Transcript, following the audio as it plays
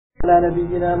على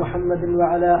نبينا محمد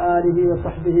وعلى آله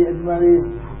وصحبه أجمعين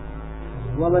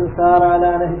ومن سار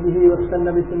على نهجه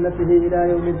واستنى بسنته إلى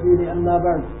يوم الدين أما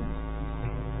بعد.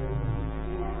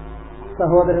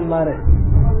 സഹോദരന്മാരെ,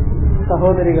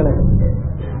 സഹോദരികളെ,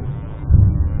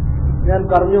 ഞാൻ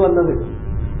പറഞ്ഞു വന്നത്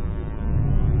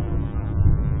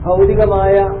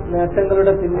ഭൗതികമായ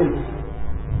നേട്ടങ്ങളുടെ പിന്നിൽ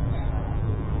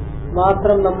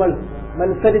മാത്രം നമ്മൾ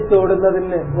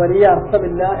മത്സരിച്ചോടുന്നതിന് വലിയ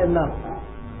അർത്ഥമില്ല എന്നാണ്.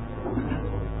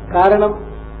 കാരണം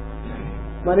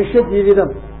മനുഷ്യജീവിതം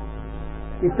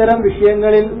ഇത്തരം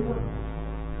വിഷയങ്ങളിൽ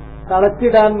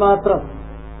തളച്ചിടാൻ മാത്രം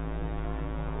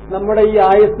നമ്മുടെ ഈ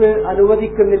ആയുസ്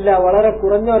അനുവദിക്കുന്നില്ല. വളരെ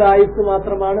കുറഞ്ഞ ഒരായുസ്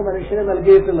മാത്രമാണ് മനുഷ്യന്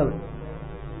നൽകിയിട്ടുള്ളത്.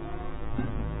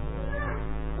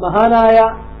 മഹാനായ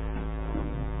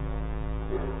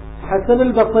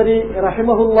ഹസനുൽ ബസ്രി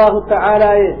റഹിമഹുല്ലാഹു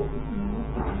തആലയെ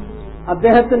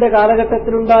അദ്ദേഹത്തിന്റെ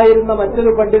കാലഘട്ടത്തിലുണ്ടായിരുന്ന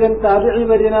മറ്റൊരു പണ്ഡിതൻ, താബിഈ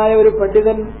വര്യനായ ഒരു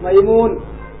പണ്ഡിതൻ മൈമൂൻ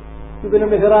ഇബ്നു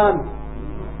മിഹ്റാൻ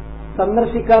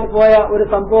സന്ദർശിക്കാൻ പോയ ഒരു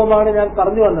സംഭവമാണ് ഞാൻ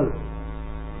പറഞ്ഞു വന്നത്.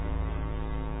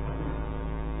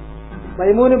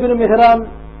 മൈമൂൻ ഇബ്നു മിഹ്റാൻ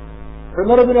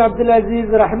ഉമർ ഇബ്നു അബ്ദുൽ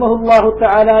അസീസ് റഹിമഹുല്ലാഹു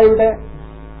തആലയുടെ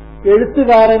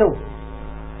എഴുത്തുകാരനും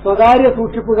സ്വകാര്യ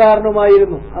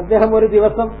സൂക്ഷിപ്പുകാരനുമായിരുന്നു. അദ്ദേഹം ഒരു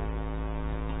ദിവസം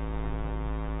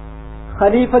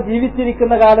ഖലീഫ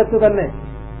ജീവിച്ചിരിക്കുന്ന കാലത്ത് തന്നെ,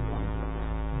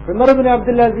 ഉമർ ഇബ്നു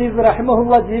അബ്ദുൽ അസീസ്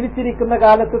റഹിമഹുല്ല ജീവിച്ചിരിക്കുന്ന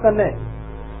കാലത്ത് തന്നെ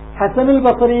ഹസനുൽ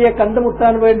ബസ്രിയെ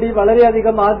കണ്ടുമുട്ടാൻ വേണ്ടി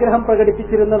വളരെയധികം ആഗ്രഹം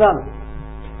പ്രകടിപ്പിച്ചിരുന്നതാണ്.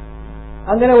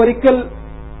 അങ്ങനെ ഒരിക്കൽ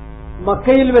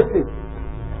മക്കയിൽ വെച്ച്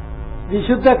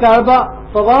വിശുദ്ധ കഅബ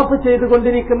തവാഫ്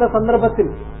ചെയ്തുകൊണ്ടിരിക്കുന്ന സന്ദർഭത്തിൽ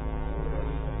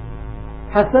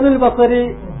ഹസനുൽ ബസ്രി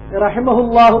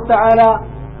റഹിമഹുല്ലാഹു തആല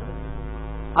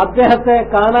അദ്ദേഹത്തെ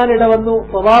കാണാനിടവന്നു.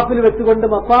 തവാഫിൽ വെച്ചുകൊണ്ട്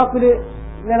മത്താഫിൽ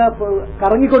ഇങ്ങനെ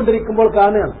കറങ്ങിക്കൊണ്ടിരിക്കുമ്പോൾ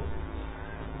കാണുകയാണ്.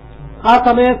 ആ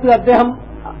സമയത്ത് അദ്ദേഹം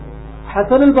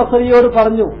ഹസനുൽ ബസ്രിയോട്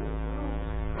പറഞ്ഞു,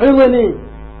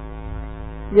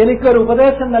 എനിക്കൊരു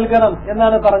ഉപദേശം നൽകണം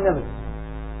എന്നാണ് പറഞ്ഞത്.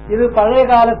 ഇത് പഴയ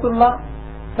കാലത്തുള്ള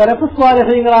സലഫു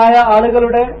സ്വാലിഹീങ്ങളായ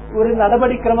ആളുകളുടെ ഒരു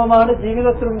നടപടിക്രമമാണ്,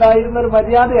 ജീവിതത്തിലുണ്ടായിരുന്ന ഒരു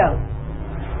മര്യാദയാണ്.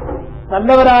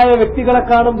 നല്ലവരായ വ്യക്തികളെ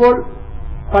കാണുമ്പോൾ,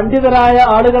 പണ്ഡിതരായ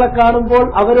ആളുകളെ കാണുമ്പോൾ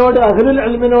അവരോട് അഹ്ലുൽ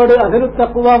ഇൽമിനോട്, അഹ്ലുൽ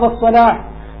തഖ്വ വസ്സലാഹ്,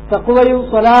 തഖ്വയും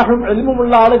സ്വലാഹും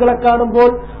ഇൽമുമുള്ള ആളുകളെ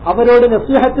കാണുമ്പോൾ അവരോട്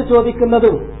നസീഹത്ത്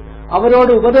ചോദിക്കുന്നതും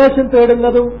അവരോട് ഉപദേശം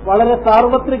തേടുന്നതും വളരെ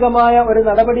സാർവത്രികമായ ഒരു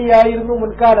നടപടിയായിരുന്നു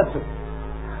മുൻകാലത്ത്.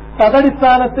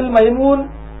 തദടിസ്ഥാനത്തിൽ മൈമൂൻ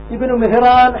ഇബ്നു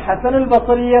മിഹ്റാൻ ഹസനുൽ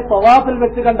ബസ്രിയെ തവാഫിൽ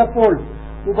വെച്ച് കണ്ടപ്പോൾ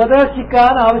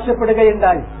ഉപദേശിക്കാൻ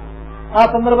ആവശ്യപ്പെടുകയുണ്ടായി. ആ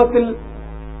സന്ദർഭത്തിൽ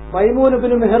മൈമൂൻ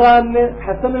ഇബ്നു മിഹ്റാനിന്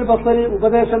ഹസനുൽ ബസ്രി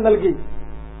ഉപദേശം നൽകി.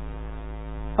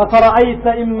 അഫറഅയ്ത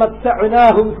ഇൻ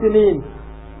മത്തഅനാഹും സിനീൻ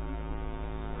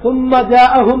ثم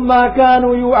جاءهم ما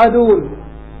كانوا يوعدون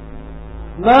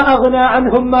ما أغنى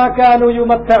عنهم ما كانوا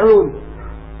يمتعون.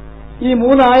 ഈ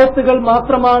മൂന്നായത്തുകൾ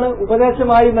മാത്രമാണ്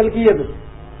ഉപദേശമായി നൽകിയത്.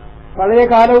 പഴയ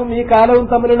കാലവും ഈ കാലവും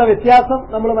തമ്മിലുള്ള വ്യത്യാസം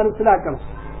നമ്മൾ മനസ്സിലാക്കണം.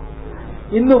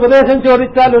 ഇന്ന് ഉപദേശം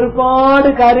ചോദിച്ചാൽ ഒരുപാട്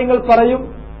കാര്യങ്ങൾ പറയും,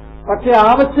 പക്ഷെ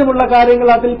ആവശ്യമുള്ള കാര്യങ്ങൾ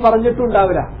അതിൽ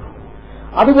പറഞ്ഞിട്ടുണ്ടാവില്ല.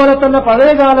 അതുപോലെ തന്നെ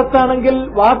പഴയ കാലത്താണെങ്കിൽ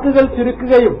വാക്കുകൾ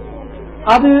ചുരുക്കുകയും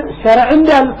അത്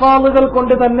ശർഇന്റെ അൽഫാളുകൾ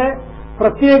കൊണ്ട് തന്നെ,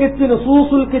 പ്രത്യേകിച്ച്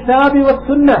നുസൂസുൽ കിതാബി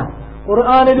വസ്സുന്ന,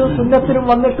 ഖുർആനിലും സുന്നത്തിലും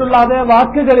വന്നിട്ടുള്ള അതേ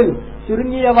വാക്കുകളിൽ,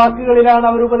 ചുരുങ്ങിയ വാക്കുകളിലാണ്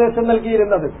അവർ ഉപദേശം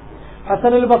നൽകിയിരുന്നത്.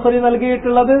 ഹസനുൽ ബസ്രി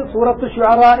നൽകിയിട്ടുള്ളത് സൂറത്ത്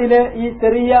ശുഅറായിലെ ഈ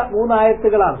ചെറിയ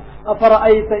മൂന്നായത്തുകളാണ്.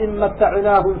 അഫറഅയ്ത ഇൻ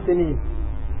മത്തഅനാഹും സിനീൻ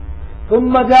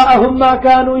ثم جاءهم ما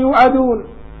كانوا يوعدون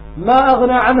ما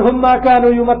أغنى عنهم ما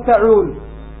كانوا يمتعون.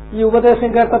 ഈ ഉപദേശം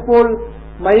കേട്ടപ്പോൾ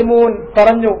മൈമൂൻ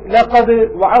പറഞ്ഞു, ലഖദ്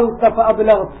വഅൽത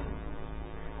ഫഅബ്ലഗ്ത്.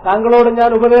 താങ്കളോട്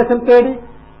ഞാൻ ഉപദേശം തേടി,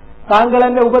 താങ്കൾ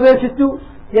എന്നെ ഉപദേശിച്ചു,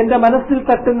 എന്റെ മനസ്സിൽ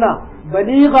തട്ടുന്ന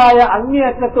ബലീഗായ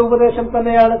അങ്ങേയറ്റത്തെ ഉപദേശം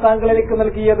തന്നെയാണ് താങ്കൾ എനിക്ക്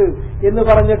നൽകിയത് എന്ന്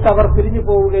പറഞ്ഞിട്ട് അവർ പിരിഞ്ഞു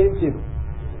പോവുകയും ചെയ്തു.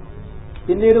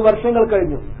 പിന്നീട് വർഷങ്ങൾ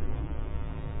കഴിഞ്ഞു.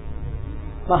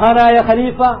 മഹാനായ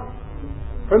ഖലീഫ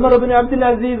ഉമർ ഇബ്നു അബ്ദുൽ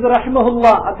അസീസ് റഹിമഹുല്ല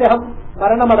അദ്ദേഹം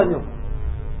മരണമടഞ്ഞു.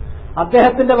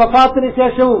 അദ്ദേഹത്തിന്റെ വഫാത്തിന്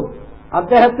ശേഷവും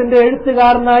അദ്ദേഹത്തിന്റെ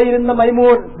എഴുത്തുകാരനായിരുന്ന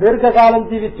മൈമൂൻ ദീർഘകാലം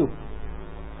ജീവിച്ചു.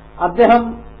 അദ്ദേഹം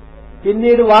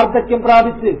പിന്നീട് വാർദ്ധക്യം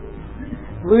പ്രാപിച്ച്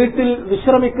വീട്ടിൽ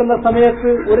വിശ്രമിക്കുന്ന സമയത്ത്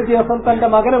ഒരു ദിവസം തന്റെ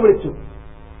മകനെ വിളിച്ചു.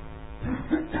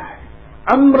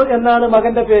 അംർ എന്നാണ്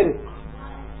മകന്റെ പേര്.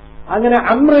 അങ്ങനെ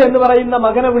അംർ എന്ന് പറയുന്ന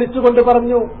മകനെ വിളിച്ചുകൊണ്ട്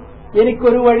പറഞ്ഞു,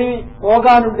 എനിക്കൊരു വഴി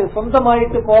പോകാനുണ്ട്,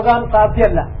 സ്വന്തമായിട്ട് പോകാൻ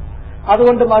സാധ്യമല്ല.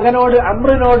 അതുകൊണ്ട് മകനോട്,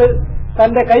 അംറിനോട്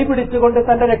തന്റെ കൈ പിടിച്ചുകൊണ്ട്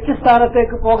തന്റെ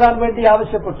ലക്ഷ്യസ്ഥാനത്തേക്ക് പോകാൻ വേണ്ടി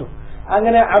ആവശ്യപ്പെട്ടു.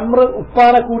 അങ്ങനെ അംർ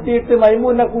ഉപ്പാനെ കൂട്ടിയിട്ട്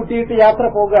മൈമൂനെ കൂട്ടിയിട്ട് യാത്ര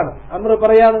പോകുകയാണ്. അംർ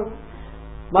പറയാണ്,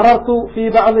 മറർത്തു ഫീ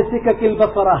ബഅദി സിക്കക്കിൽ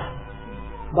ബസറ,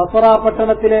 ബസറ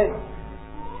പട്ടണത്തിലെ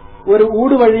ഒരു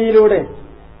ഊടുവഴിയിലൂടെ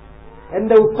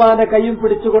എന്റെ ഉപ്പാന്റെ കൈയും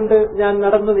പിടിച്ചുകൊണ്ട് ഞാൻ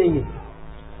നടന്നു നീങ്ങി.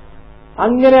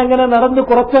 അങ്ങനെ അങ്ങനെ നടന്നു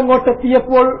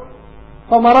കുറച്ചങ്ങോട്ടെത്തിയപ്പോൾ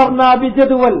ഫമറർനാ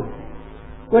ബിജദുവൽ,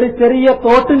 ഒരു ചെറിയ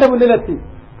തോട്ടിന്റെ മുന്നിലെത്തി.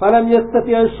 ഫലം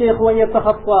യസ്തതി അശ്ശൈഖു അൻ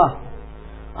യതഖഫാ,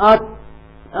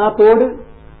 ആ തോട്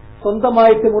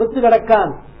സ്വന്തമായിട്ട് മുറിച്ചു കടക്കാൻ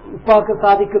ഉപ്പാക്ക്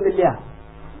സാധിക്കുന്നില്ല.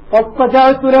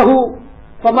 ഫസ്തജഅതു ലഹു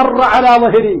ഫമറ അലാ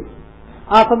വഹരി,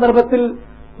 ആ സന്ദർഭത്തിൽ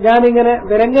ഞാനിങ്ങനെ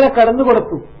വിരങ്ങനെ കടന്നു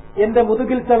കൊടുത്തു. എന്റെ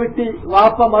മുതുകിൽ ചവിട്ടി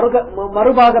വാപ്പ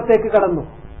മറുഭാഗത്തേക്ക് കടന്നു.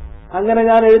 അങ്ങനെ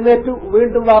ഞാൻ എഴുന്നേറ്റു,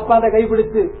 വീണ്ടും വാപ്പാന്റെ കൈ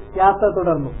പിടിച്ച് യാത്ര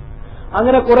തുടർന്നു.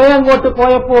 അങ്ങനെ കുറെ അങ്ങോട്ട്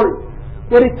പോയപ്പോൾ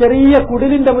ഒരു ചെറിയ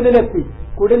കുടിലിന്റെ മുന്നിലെത്തി.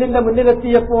 കുടിലിന്റെ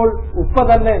മുന്നിലെത്തിയപ്പോൾ ഉപ്പ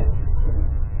തന്നെ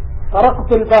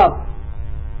തറഖ്തുൽ ബാബ്,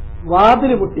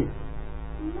 വാതില് മുട്ടി.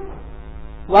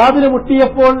 വാതില്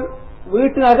മുട്ടിയപ്പോൾ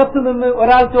വീട്ടിനകത്തു നിന്ന്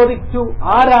ഒരാൾ ചോദിച്ചു,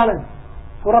 ആരാണ്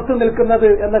പുറത്തു നിൽക്കുന്നത്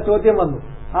എന്ന ചോദ്യം വന്നു.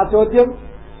 ആ ചോദ്യം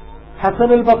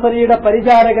ഹസനുൽ ബസരിയുടെ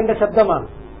പരിചാരകന്റെ ശബ്ദമാണ്.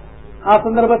 ആ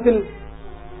സന്ദർഭത്തിൽ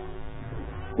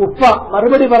ഉപ്പ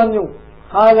മറുപടി പറഞ്ഞു,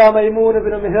 ഹാദാ മൈമൂൻ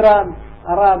ഇബ്നു മിഹ്റാൻ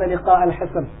അറാദ ലിഖാ അൽ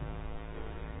ഹസൻ.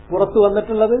 പുറത്തു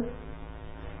വന്നിട്ടുള്ളത്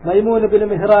മൈമൂൻ ഇബ്നു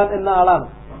മിഹ്റാൻ എന്ന ആളാണ്.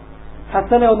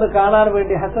 ഹസനെ ഒന്ന് കാണാൻ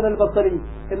വേണ്ടി, ഹസനുൽ ബസരി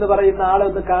എന്ന് പറയുന്ന ആളെ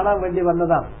ഒന്ന് കാണാൻ വേണ്ടി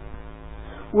വന്നതാണ്.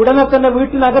 ഉടനെ തന്നെ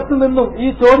വീട്ടിനകത്തു നിന്നും ഈ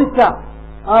ചോദിച്ച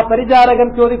ആ പരിചാരകൻ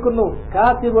ചോദിക്കുന്നു,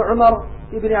 കാത്തിബ് ഉമർ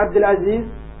ഇബ്നു അബ്ദുൽ അസീസ്,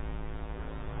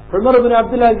 ഉമർ ഇബ്നു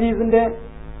അബ്ദുൽ അസീസിന്റെ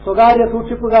സ്വകാര്യ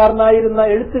സൂക്ഷിപ്പുകാരനായിരുന്ന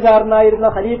എഴുത്തുകാരനായിരുന്ന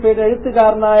ഖലീഫയുടെ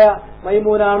എഴുത്തുകാരനായ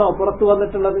മൈമൂനാണോ പുറത്തു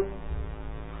വന്നിട്ടുള്ളത്?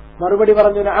 മറുപടി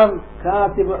പറഞ്ഞു, നഅം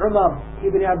കാത്തിബ് ഉമർ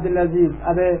ഇബ്നു അബ്ദുൽ അസീസ്,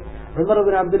 അതെ, ഉമർ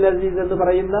ഇബ്നു അബ്ദുൽ അസീസ് എന്ന്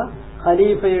പറയുന്ന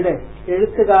ഖലീഫയുടെ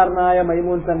എഴുത്തുകാരനായ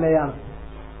മൈമൂൻ തന്നെയാണ്.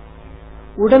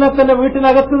 ഉടനെ തന്നെ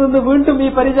വീട്ടിനകത്തു നിന്ന് വീണ്ടും ഈ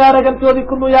പരിചാരകൻ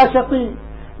ചോദിക്കുന്നു, യാ ഷഖി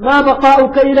മാ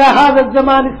ബഖാഉക ഇലാ ഹാദാ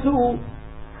الزمان السوء,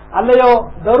 അല്ലയോ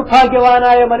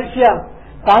ദൗർഭാഗ്യവാനായ മനുഷ്യ,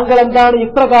 താങ്കൾ എന്താണ്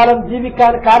ഇത്രകാലം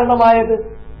ജീവിക്കാൻ കാരണമായത്?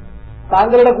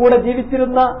 താങ്കളുടെ കൂടെ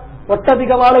ജീവിച്ചിരുന്ന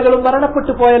ഒട്ടധികം ആളുകളും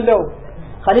മരണപ്പെട്ടു പോയല്ലോ.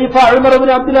 ഖലീഫ ഉമർ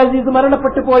ഇബ്നു അബ്ദുൽ അസീസ്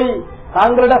മരണപ്പെട്ടു പോയി,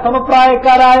 താങ്കളുടെ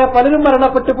സമപ്രായക്കാരായ പലരും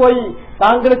മരണപ്പെട്ടു പോയി.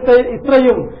 താങ്കൾക്ക്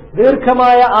ഇത്രയും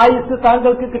ദീർഘമായ ആയുസ്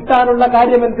താങ്കൾക്ക് കിട്ടാനുള്ള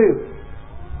കാര്യമെന്ത്?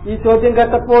 ഈ ചോദ്യം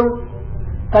കേട്ടപ്പോൾ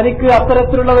തനിക്ക്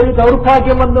അത്തരത്തിലുള്ള ഒരു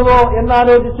ദൗർഭാഗ്യം വന്നുവോ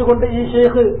എന്നാലോചിച്ചുകൊണ്ട് ഈ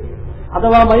ഷെയ്ഖ്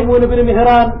അഥവാ മൈമൂൻ ഇബ്നു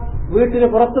മിഹ്റാൻ വീട്ടിന്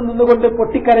പുറത്തു നിന്നുകൊണ്ട്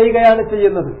പൊട്ടിക്കരയുകയാണ്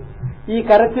ചെയ്യുന്നത്. ഈ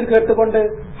കരച്ചിൽ കേട്ടുകൊണ്ട്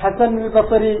ഹസനുൽ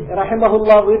ബസരി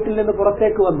റഹിമഹുല്ലാ വീട്ടിൽ നിന്ന്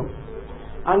പുറത്തേക്ക് വന്നു.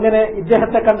 അങ്ങനെ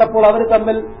ഇദ്ദേഹത്തെ കണ്ടപ്പോൾ അവർ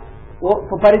തമ്മിൽ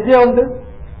പരിചയമുണ്ട്.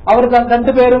 അവർ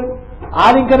രണ്ടുപേരും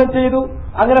ആലിംഗനം ചെയ്തു.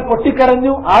 അങ്ങനെ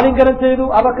പൊട്ടിക്കരഞ്ഞു, ആലിംഗനം ചെയ്തു.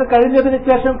 അതൊക്കെ കഴിഞ്ഞതിന്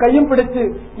ശേഷം കയ്യും പിടിച്ച്,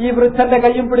 ഈ വൃദ്ധന്റെ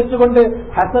കയ്യും പിടിച്ചുകൊണ്ട്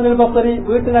ഹസനുൽ ബസരി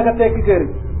വീട്ടിനകത്തേക്ക് കയറി.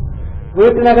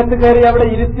 വീട്ടിനകത്ത് കയറി അവിടെ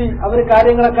ഇരുത്തി അവർ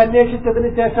കാര്യങ്ങളൊക്കെ അന്വേഷിച്ചതിന്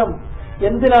ശേഷം,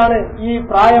 എന്തിനാണ് ഈ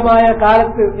പ്രായമായ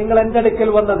കാലത്ത് നിങ്ങൾ എന്റെ അടുക്കൽ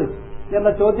വന്നത് എന്ന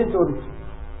ചോദ്യം ചോദിച്ചു.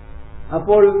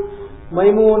 അപ്പോൾ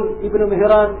മൈമൂൻ ഇബ്നു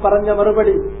മിഹ്റാൻ പറഞ്ഞ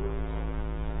മറുപടി,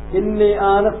 ഇന്നി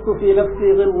ആനസ്തു ഫീ നഫ്സി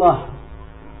ഗിർവാഹ്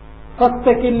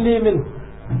ഫസ്തകില്ലി മിൻ,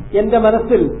 എന്റെ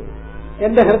മനസ്സിൽ,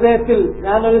 എന്റെ ഹൃദയത്തിൽ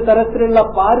ഞാനൊരു തരത്തിലുള്ള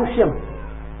പാരുഷ്യം,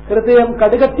 ഹൃദയം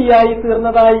കടുകട്ടിയായി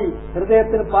തീർന്നതായി,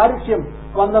 ഹൃദയത്തിന് പാരുഷ്യം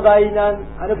വന്നതായി ഞാൻ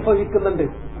അനുഭവിക്കുന്നുണ്ട്.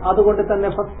 അതുകൊണ്ട് തന്നെ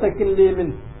ഫസ്തകില്ലി മിൻ,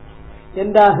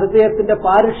 എന്റെ ആ ഹൃദയത്തിന്റെ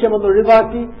പാരുഷ്യമൊന്ന്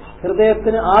ഒഴിവാക്കി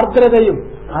ഹൃദയത്തിന് ആർദ്രതയും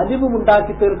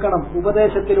അലിവുമുണ്ടാക്കി തീർക്കണം.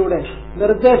 ഉപദേശത്തിലൂടെ,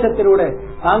 നിർദ്ദേശത്തിലൂടെ,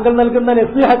 താങ്കൾ നൽകുന്ന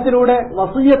നസീഹത്തിലൂടെ,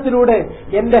 വസിയ്യത്തിലൂടെ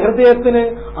എന്റെ ഹൃദയത്തിന്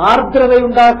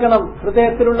ആർദ്രതയുണ്ടാക്കണം.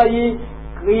 ഹൃദയത്തിലുള്ള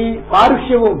ഈ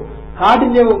പാരുഷ്യവും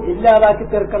കാഠിന്യവും ഇല്ലാതാക്കി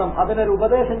തീർക്കണം. അതിനൊരു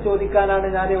ഉപദേശം ചോദിക്കാനാണ്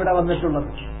ഞാനിവിടെ വന്നിട്ടുള്ളത്.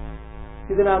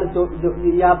 ഇതിനാണ്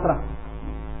യാത്ര.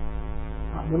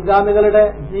 മുൻഗാമികളുടെ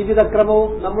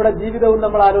ജീവിതക്രമവും നമ്മുടെ ജീവിതവും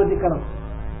നമ്മൾ ആലോചിക്കണം.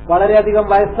 വളരെയധികം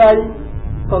വയസ്സായി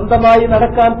സ്വന്തമായി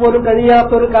നടക്കാൻ പോലും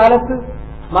കഴിയാത്തൊരു കാലത്ത്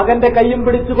മകന്റെ കയ്യും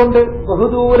പിടിച്ചുകൊണ്ട്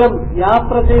ബഹുദൂരം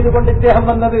യാത്ര ചെയ്തുകൊണ്ട് ഇദ്ദേഹം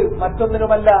വന്നത്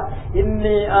മറ്റൊന്നിനുമല്ല,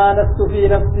 ഇന്നി ആനസ്തു ഫീ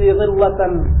നഫ്സി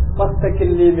ഗിർവതൻ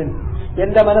ഫസ്തകില്ലി മിൻ,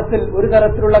 എന്റെ മനസ്സിൽ ഒരു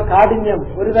തരത്തിലുള്ള കാഠിന്യം,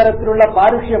 ഒരു തരത്തിലുള്ള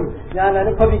പാരുഷ്യം ഞാൻ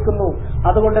അനുഭവിക്കുന്നു.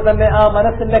 അതുകൊണ്ട് തന്നെ ആ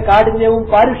മനസ്സിന്റെ കാഠിന്യവും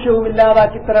പാരുഷ്യവും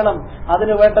ഇല്ലാതാക്കി തരണം.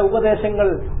 അതിനുവേണ്ട ഉപദേശങ്ങൾ,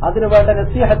 അതിനുവേണ്ട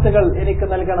നസീഹത്തുകൾ എനിക്ക്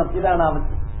നൽകണം. ഇതാണ്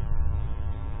ആവശ്യം.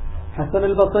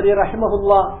 ഹസനുൽ ബസരി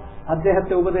റഹിമഹുല്ലാ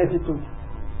അദ്ദേഹത്തെ ഉപദേശിച്ചു,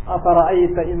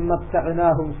 അഫറഅയ്ത ഇൻ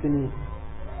മത്തഅനാഹും സിനീൻ,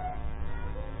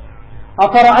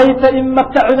 അഫറഅയ്ത ഇൻ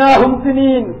മത്തഅനാഹും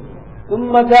സിനീൻ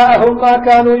ثم جاءهم ما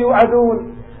كانوا يوعدون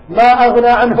ما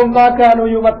أغنى عنهم ما كانوا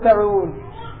يمتعون.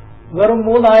 വെറും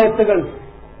 3 ആയത്തുകൾ.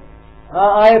 ആ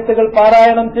ആയത്തുകൾ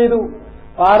പാരായണം ചെയ്തു.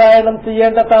 പാരായണം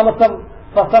ചെയ്യേണ്ട താമസം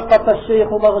ഫസഖത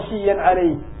അശ്ശൈഖു മഗ്ശിയൻ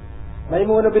അലൈഹി,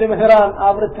 മൈമൂൻ ഇബ്നു മിഹ്റാൻ, ആ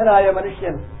വൃദ്ധനായ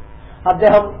മനുഷ്യൻ,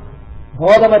 അദ്ദേഹം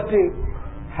ബോധമറ്റ്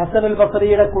ഹസനുൽ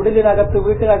ബസരിയുടെ കുടിലിനകത്ത്,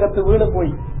 വീട്ടിനകത്ത്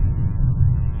വീണുപോയി.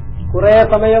 കുറെ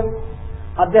സമയം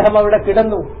അദ്ദേഹം അവിടെ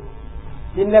കിടന്നു.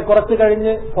 പിന്നെ കുറച്ചു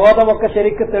കഴിഞ്ഞ് ബോധമൊക്കെ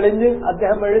ശരിക്ക് തെളിഞ്ഞ്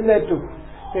അദ്ദേഹം എഴുന്നേറ്റു.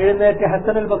 എഴുന്നേറ്റ്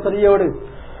ഹസനുൽ ബസരിയോട്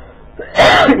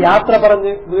യാത്ര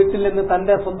പറഞ്ഞ് വീട്ടിൽ നിന്ന്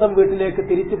തന്റെ സ്വന്തം വീട്ടിലേക്ക്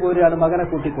തിരിച്ചു പോരുകയാണ് മകനെ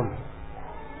കൂട്ടിക്കൊണ്ട്.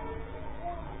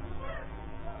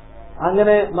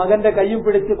 അങ്ങനെ മകന്റെ കയ്യും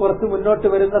പിടിച്ച് കുറച്ച് മുന്നോട്ട്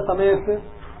വരുന്ന സമയത്ത്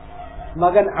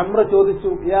മകൻ അമ്ര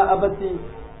ചോദിച്ചു, യാ അബത്തി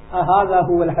അഹാദാ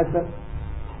ഹുവൽ ഹസൻ,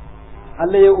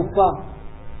 അല്ലയോ ഉപ്പ,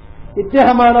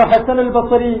 ഇദ്ദേഹമാണോ ഹസനുൽ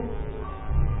ബസരി,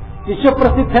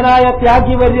 വിശ്വപ്രസിദ്ധനായ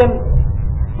ത്യാഗിവര്യൻ,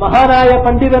 മഹാനായ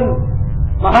പണ്ഡിതൻ,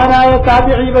 മഹാനായ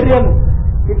താബിഈ വര്യൻ,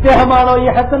 ഇദ്ദേഹമാണോ ഈ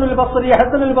ഹസനുൽ ബസരി?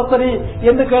 ഹസനുൽ ബസരി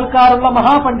എന്ന് കേൾക്കാറുള്ള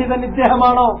മഹാപണ്ഡിതൻ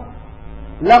ഇദ്ദേഹമാണോ?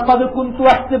 ലഖദ് കുൻതു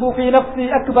അഹ്സിബു ഫീ നഫ്സി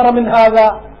അക്ബറ മിൻ ഹാദാ,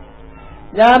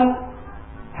 ഞാൻ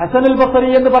ഹസനുൽ ബസരി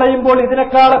എന്ന് പറയുമ്പോൾ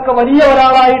ഇതിനേക്കാളൊക്കെ വലിയ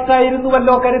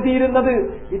ഒരാളായിട്ടായിരുന്നുവല്ലോ കരുതിയിരുന്നത്,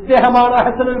 ഇദ്ദേഹമാണ്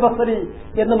ഹസനുൽ ബസരി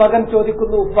എന്ന് മകൻ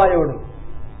ചോദിക്കുന്നു ഉപ്പായോട്.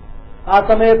 ആ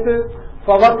സമയത്ത്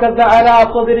ഫവഖദ അലാ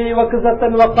സദ്രി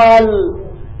വഖസതൻ വഖാൽ,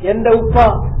 എന്റെ ഉപ്പ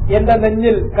എന്റെ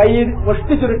നെഞ്ഞിൽ കൈ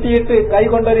മുഷ്ടി ചുരുട്ടിയിട്ട് കൈ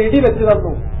കൊണ്ടൊരു ഇടി വെച്ചു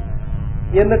തന്നു.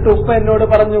 എന്നിട്ട് ഉപ്പ എന്നോട്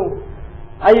പറഞ്ഞു,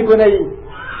 ഐ ബുനൈ,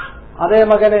 അതേ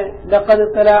മകനെ, ലഖദ്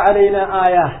തലാ അലൈന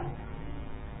ആയ,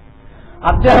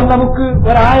 അദ്ദേഹം നമുക്ക്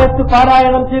ഒരായത്ത്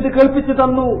പാരായണം ചെയ്ത് കേൾപ്പിച്ചു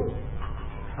തന്നു.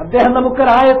 അദ്ദേഹം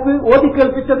നമുക്കൊരായത്ത് ഓതി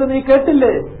കേൾപ്പിച്ചത് നീ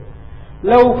കേട്ടില്ലേ?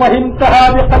 ലൗ ഫഹിംതഹാ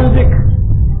ബിഖൽബിക്,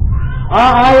 ആ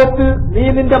ആയത്ത് നീ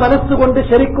നിന്റെ മനസ്സുകൊണ്ട്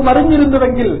ശരിക്കും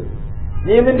അറിഞ്ഞിരുന്നുവെങ്കിൽ,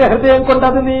 നീ നിന്റെ ഹൃദയം കൊണ്ട്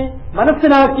അത് നീ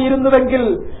മനസ്സിലാക്കിയിരുന്നുവെങ്കിൽ,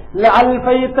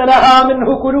 ലഅൽഫൈത ലഹാ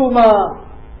മിൻഹു ഖുലൂമാ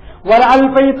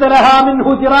വലഅൽഫൈത ലഹാ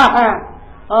മിൻഹു ജിറാഹ,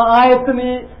 ആ ആയത്ത് നീ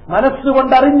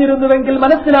മനസ്സുകൊണ്ട് അറിഞ്ഞിരുന്നുവെങ്കിൽ,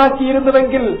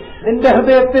 മനസ്സിലാക്കിയിരുന്നുവെങ്കിൽ നിന്റെ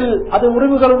ഹൃദയത്തിൽ അത്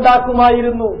മുറിവുകൾ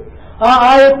ഉണ്ടാക്കുമായിരുന്നു, ആ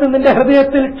ആയത്ത് നിന്റെ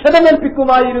ഹൃദയത്തിൽ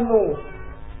ക്ഷതമേൽപ്പിക്കുമായിരുന്നു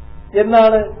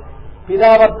എന്നാണ്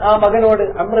പിതാവ് ആ മകനോട്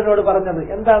അമ്രനോട് പറഞ്ഞത്.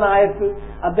 എന്താണ് ആയത്ത്?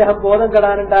 അദ്ദേഹം ബോധം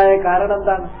കെടാനുണ്ടായ കാരണം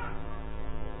എന്താണ്?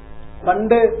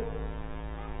 പണ്ട്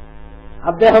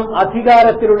അദ്ദേഹം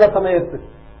അധികാരത്തിലുള്ള സമയത്ത്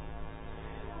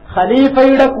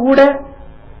ഖലീഫയുടെ കൂടെ,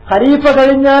 ഖലീഫ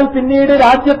കഴിഞ്ഞാൽ പിന്നീട്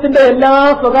രാജ്യത്തിന്റെ എല്ലാ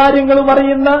സ്വകാര്യങ്ങളും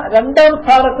അറിയുന്ന രണ്ടാം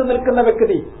സ്ഥാനത്ത് നിൽക്കുന്ന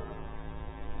വ്യക്തി,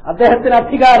 അദ്ദേഹത്തിന്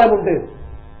അധികാരമുണ്ട്,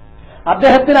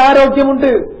 അദ്ദേഹത്തിന്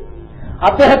ആരോഗ്യമുണ്ട്,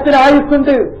 അദ്ദേഹത്തിന്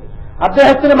ആയുസ്സുണ്ട്,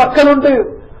 അദ്ദേഹത്തിന് മക്കളുണ്ട്,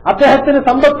 അദ്ദേഹത്തിന്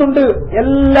സമ്പത്തുണ്ട്,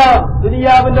 എല്ലാം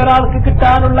ദുനിയാവിൽ ഒരാൾക്ക്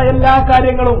കിട്ടാനുള്ള എല്ലാ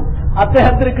കാര്യങ്ങളും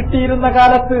അദ്ദേഹത്തിന് കിട്ടിയിരുന്ന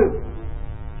കാലത്ത്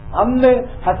അന്ന്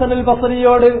ഹസനുൽ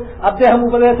ബസരിയോട് അദ്ദേഹം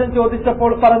ഉപദേശം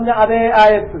ചോദിച്ചപ്പോൾ പറഞ്ഞ അതേ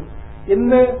ആയത്ത്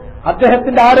ഇന്ന്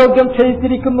അദ്ദേഹത്തിന്റെ ആരോഗ്യം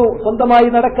ക്ഷയിച്ചിരിക്കുന്നു, സ്വന്തമായി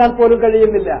നടക്കാൻ പോലും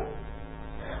കഴിയുന്നില്ല,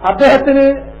 അദ്ദേഹത്തിന്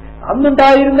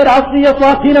അന്നുണ്ടായിരുന്ന രാഷ്ട്രീയ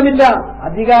സ്വാധീനമില്ല,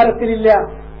 അധികാരത്തിലില്ല,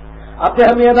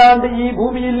 അദ്ദേഹം ഏതാണ്ട് ഈ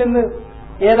ഭൂമിയിൽ നിന്ന്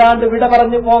ഏതാണ്ട് വിട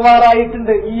പറഞ്ഞു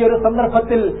പോവാറായിട്ടുണ്ട്. ഈ ഒരു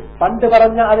സന്ദർഭത്തിൽ പണ്ട്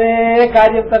പറഞ്ഞ അതേ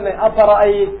കാര്യം തന്നെ,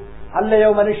 അപ്പറഅയി,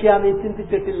 അല്ലയോ മനുഷ്യ നീ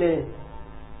ചിന്തിച്ചിട്ടില്ലേ?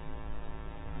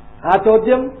 ആ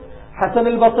ചോദ്യം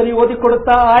ഹസനുൽ ബസരി ഓതിക്കൊടുത്ത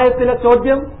ആയത്തിലെ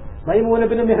ചോദ്യം മൈമൂന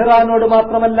ബിൻ മിഹ്റാനോട്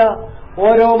മാത്രമല്ല,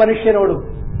 ഓരോ മനുഷ്യനോടും,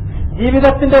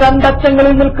 ജീവിതത്തിന്റെ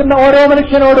രണ്ടറ്റങ്ങളിൽ നിൽക്കുന്ന ഓരോ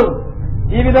മനുഷ്യനോടും,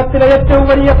 ജീവിതത്തിലെ ഏറ്റവും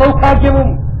വലിയ സൗഭാഗ്യവും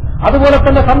അതുപോലെ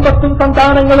തന്നെ സമ്പത്തും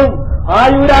സന്താനങ്ങളും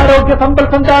ആയുരാരോഗ്യ സമ്പൽ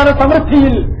സന്താന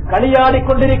സമൃദ്ധിയിൽ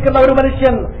കളിയാടിക്കൊണ്ടിരിക്കുന്ന ഒരു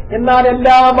മനുഷ്യൻ, എന്നാൽ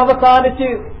എല്ലാം അവസാനിച്ച്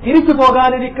തിരിച്ചു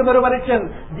പോകാനിരിക്കുന്ന ഒരു മനുഷ്യൻ,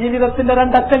 ജീവിതത്തിന്റെ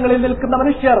രണ്ടറ്റങ്ങളിൽ നിൽക്കുന്ന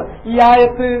മനുഷ്യർ ഈ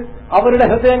ആയത്ത് അവരുടെ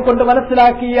ഹൃദയം കൊണ്ട്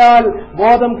മനസ്സിലാക്കിയാൽ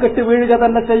ബോധം കെട്ട് വീഴുക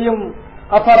തന്നെ ചെയ്യും.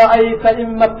 അഫറഅയ്ത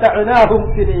ഇമ്മത്തഅനാഹും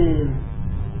സിനീൻ,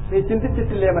 നീ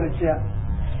ചിന്തിച്ചിട്ടില്ലേ മനുഷ്യ?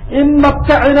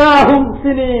 ഇമ്മത്തഅനാഹും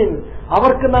സിനീൻ,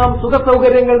 അവർക്ക് നാം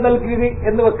സുഖസൗകര്യങ്ങൾ നൽകി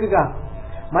എന്ന് വെക്കുക.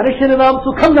 മനുഷ്യന് നാം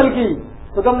സുഖം നൽകി.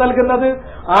 സുഖം നൽകുന്നത്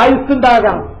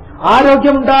ആയുസ്സുണ്ടാകാം,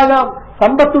 ആരോഗ്യമുണ്ടാകാം,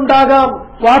 സമ്പത്തുണ്ടാകാം,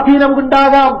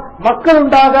 സ്വാധീനമുണ്ടാകാം,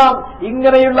 മക്കളുണ്ടാകാം,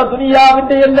 ഇങ്ങനെയുള്ള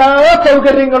ദുനിയാവിന്റെ എല്ലാ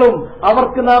സൗകര്യങ്ങളും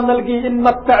അവർക്ക് നാം നൽകി.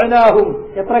 ഇൻമത്തഅനാഹും,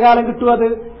 എത്ര കാലം കിട്ടും അത്?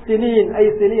 സിനീൻ ഐ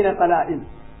സിനീന ഖലാഇൽ,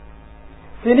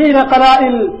 സിനീന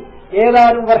ഖലാഇൽ,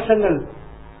 ഏതാനും വർഷങ്ങൾ.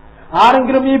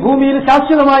 ആരെങ്കിലും ഈ ഭൂമിയിൽ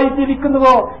ശാശ്വതമായി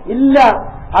ജീവിക്കുന്നുവോ? ഇല്ല.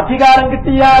 അധികാരം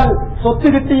കിട്ടിയാൽ, സ്വത്ത്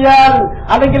കിട്ടിയാൽ,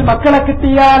 അല്ലെങ്കിൽ മക്കളെ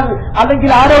കിട്ടിയാൽ,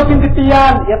 അല്ലെങ്കിൽ ആരോഗ്യം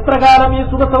കിട്ടിയാൽ എത്ര കാലം ഈ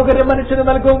സുഖ സൗകര്യം മനുഷ്യന്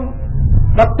നൽകും?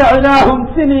 മത്തഅനാഹും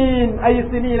സിനീൻ ഐ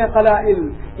സിനീന ഖലാഇൽ,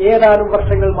 ഏതാനും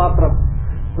വർഷങ്ങൾ മാത്രം.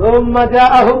 ثم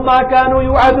جاءهم ما كانوا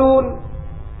يوعدون,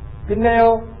 പിന്നെയോ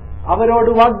അവരോട്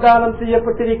വാഗ്ദാനം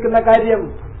ചെയ്യപ്പെട്ടിരിക്കുന്ന കാര്യം,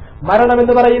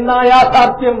 മരണമെന്ന് പറയുന്ന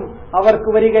യാഥാർത്ഥ്യം അവർക്ക്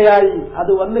വരികയായി.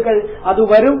 അത്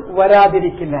വരും,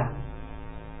 വരാതിരിക്കില്ല.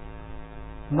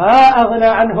 മാ അഗ്ന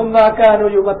അൻഹും മാ കാനൂ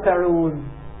യുമത്തഊൻ,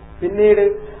 പിന്നീട്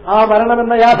ആ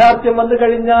മരണമെന്ന യാഥാർത്ഥ്യം വന്നു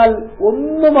കഴിഞ്ഞാൽ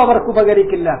ഒന്നും അവർക്ക്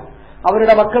ഉപകരിക്കില്ല.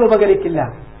 അവരുടെ മക്കൾ ഉപകരിക്കില്ല,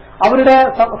 അവരുടെ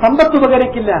സമ്പത്ത്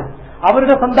ഉപകരിക്കില്ല,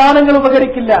 അവരുടെ സന്താനങ്ങൾ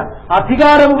ഉപകരിക്കില്ല,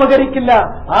 അധികാരം ഉപകരിക്കില്ല,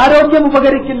 ആരോഗ്യം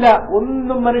ഉപകരിക്കില്ല,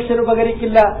 ഒന്നും മനുഷ്യന്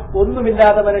ഉപകരിക്കില്ല.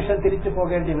 ഒന്നുമില്ലാതെ മനുഷ്യൻ തിരിച്ചു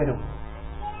പോകേണ്ടി വരും.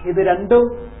 ഇത് രണ്ടും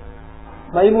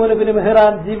മൈമൂന ബിൻ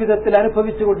മിഹ്റാൻ ജീവിതത്തിൽ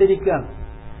അനുഭവിച്ചുകൊണ്ടിരിക്കുകയാണ്.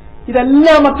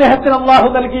 ഇതെല്ലാം അദ്ദേഹത്തിന് അള്ളാഹു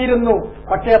നൽകിയിരുന്നു.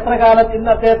 പക്ഷെ എത്ര കാലം ഇന്ന്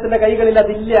അദ്ദേഹത്തിന്റെ കൈകളിൽ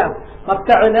അതില്ല.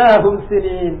 മത്തഅനാഹും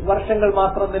സിനീൻ, വർഷങ്ങൾ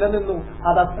മാത്രം നിലനിന്നു,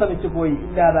 അത് അസ്തമിച്ചു പോയി,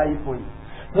 ഇല്ലാതായി പോയി.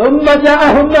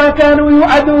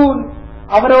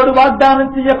 അവരോട് വാഗ്ദാനം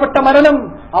ചെയ്യപ്പെട്ട മരണം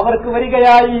അവർക്ക്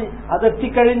വരികയായി.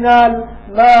 അതെത്തിക്കഴിഞ്ഞാൽ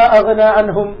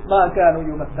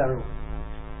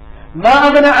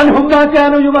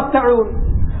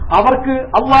അവർക്ക്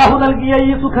അള്ളാഹു നൽകിയ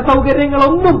ഈ സുഖ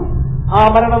സൗകര്യങ്ങളൊന്നും ആ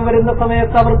മരണം വരുന്ന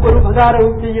സമയത്ത് അവർക്കൊരു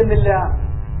ഉപകാരവും ചെയ്യുന്നില്ല.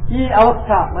 ഈ അവസ്ഥ,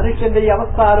 മനുഷ്യന്റെ ഈ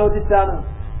അവസ്ഥ ആലോചിച്ചാണ്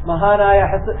മഹാനായ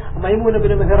മൈമൂന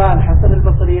ബിൻ മെഹ്റാൻ ഹസൻ അൽ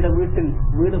ബസ്രിയുടെ വീട്ടിൽ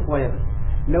വീണുപോയത്.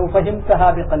 ലൗ ഫഹിംതഹാ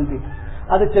ബിഖൽബിക്,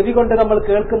 അത് ചെവി കൊണ്ട് നമ്മൾ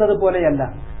കേൾക്കുന്നത് പോലെയല്ല,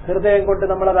 ഹൃദയം കൊണ്ട്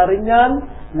നമ്മൾ അത് അറിഞ്ഞാൽ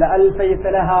ലഅൽഫൈത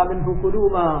ലഹാ മിൻഹു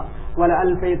ഖുലൂമാ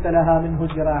വലഅൽഫൈത ലഹാ മിൻഹു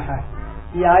ജിറാഹ.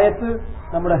 ഈ ആയത്ത്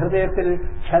നമ്മുടെ ഹൃദയത്തിൽ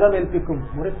ക്ഷതമേൽപ്പിക്കും,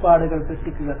 മുറിപ്പാടുകൾ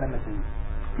സൃഷ്ടിക്കുക തന്നെ ചെയ്യും.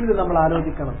 ഇത് നമ്മൾ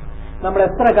ആലോചിക്കണം. നമ്മൾ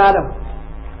എത്ര കാലം,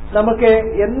 നമുക്ക്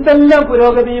എന്തെല്ലാം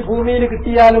പുരോഗതി ഭൂമിയിൽ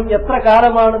കിട്ടിയാലും എത്ര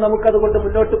കാലമാണ് നമുക്കതുകൊണ്ട്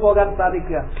മുന്നോട്ട് പോകാൻ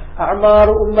സാധിക്കുക?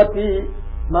 അഅ്മാറു ഉമ്മത്തി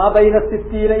മാ ബൈന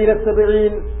 60 ഇല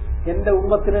 70. എന്റെ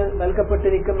ഉമ്മത്തിന്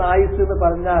നൽകപ്പെട്ടിരിക്കുന്ന ആയുസ് എന്ന്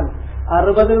പറഞ്ഞാൽ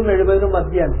 60-നും 70-നും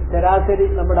മധ്യാണ് ശരാശരി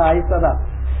നമ്മുടെ ആയുസ്സത.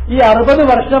 ഈ 60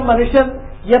 വർഷം മനുഷ്യൻ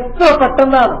എത്ര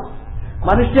പെട്ടെന്നാണ്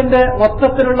മനുഷ്യന്റെ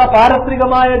മൊത്തത്തിലുള്ള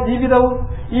പാരത്രികമായ ജീവിതവും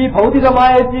ഈ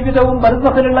ഭൗതികമായ ജീവിതവും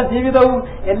ബർസഖിലുള്ള ജീവിതവും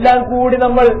എല്ലാം കൂടി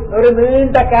നമ്മൾ ഒരു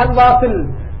നീണ്ട ക്യാൻവാസിൽ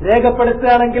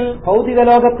രേഖപ്പെടുത്തുകയാണെങ്കിൽ ഭൗതിക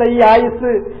ലോകത്തെ ഈ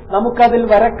ആയുസ് നമുക്കതിൽ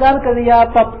വരക്കാൻ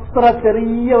കഴിയാത്തത്ര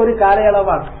ചെറിയ ഒരു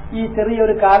കാലയളവാണ്. ഈ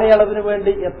ചെറിയൊരു കാലയളവിന്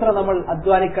വേണ്ടി എത്ര നമ്മൾ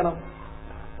അധ്വാനിക്കണം?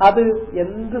 അത്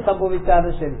എന്ത്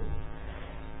സംഭവിച്ചാലും ശരി,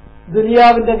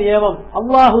 ദുനിയാവിന്റെ നിയമം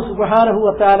അല്ലാഹു സുബ്ഹാനഹു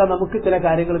വ തആല നമുക്ക് ചില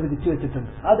കാര്യങ്ങൾ വിധിച്ചു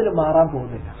വെച്ചിട്ടുണ്ട്, അതിൽ മാറാൻ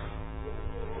പോകുന്നില്ല.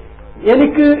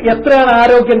 എനിക്ക് എത്രയാണ്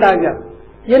ആരോഗ്യം ഉണ്ടാകുക,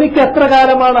 എനിക്ക് എത്ര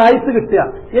കാലമാണ് ആയുസ് കിട്ടുക,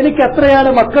 എനിക്ക് എത്രയാണ്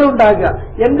മക്കളുണ്ടാകുക,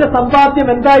 എന്റെ സമ്പാദ്യം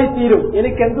എന്തായിത്തീരും,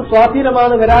 എനിക്ക് എന്ത്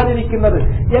സ്വാധീനമാണ് വരാനിരിക്കുന്നത്,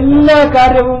 എല്ലാ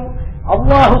കാര്യവും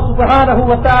അല്ലാഹു സുബ്ഹാനഹു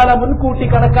വ തആല മുൻകൂട്ടി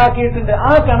കണക്കാക്കിയിട്ടുണ്ട്.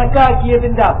 ആ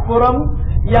കണക്കാക്കിയതിന്റെ അപ്പുറം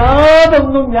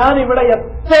യാതൊന്നും ഞാൻ ഇവിടെ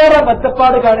എത്ര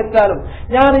ബദ്ധപ്പാട് കാണിച്ചാലും,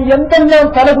 ഞാൻ എന്തെല്ലാം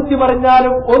തലകുത്തി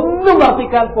മറിഞ്ഞാലും ഒന്നും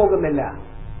വർദ്ധിക്കാൻ പോകുന്നില്ല.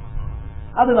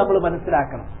 അത് നമ്മൾ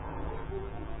മനസ്സിലാക്കണം.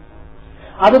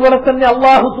 അതുപോലെ തന്നെ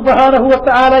അല്ലാഹു സുബ്ഹാനഹു വ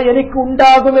തആല എനിക്ക്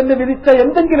ഉണ്ടാകുമെന്ന് വിധിച്ച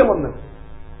എന്തെങ്കിലും ഒന്ന്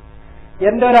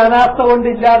എന്റെ ഒരു അനാസ്ഥ കൊണ്ട്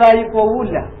ഇല്ലാതായി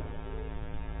പോവില്ല.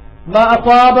 മാ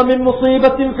അസാബ മിൻ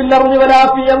മുസീബത്തിൻ ഫിൽ അർളി വലാ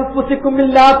ഫീ അൻഫുസികും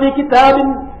ഇല്ലാ ഫീ കിതാബിൻ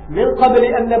മിൻ ഖബ്ലി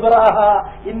അൻ നബ്റഅഹാ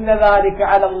ഇന്ന ദാലിക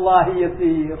അലല്ലാഹി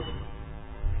യസീർ.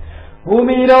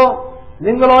 ഭൂമിയിലോ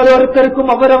നിങ്ങൾ ഓരോരുത്തർക്കും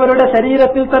അവരവരുടെ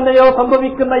ശരീരത്തിൽ തന്നെയോ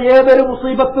സംഭവിക്കുന്ന ഏതൊരു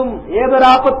മുസീബത്തും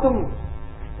ഏതൊരാപത്തും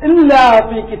ഇല്ലാ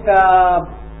ഫീ കിതാബ്,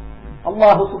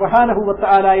 അല്ലാഹു സുബ്ഹാനഹു വ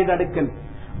തആലയുടെ അടുക്കൽ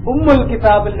ഉമ്മുൽ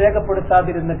കിതാബിൽ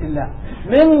രേഖപ്പെടുത്താതിരുന്നിട്ടില്ല.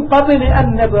 മിൻ ഖബ്ലി അൻ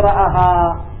നബ്റഅഹാ,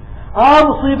 ആ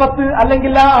മുസീബത്ത്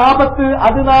അല്ലെങ്കിൽ ആ ആപത്ത്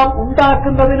അത് നാം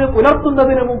ഉണ്ടാക്കുന്നതിന്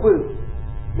പുലർത്തുന്നതിന് മുമ്പ്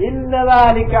ഇന്ന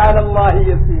ദാലിക അലല്ലാഹി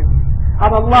യസീർ,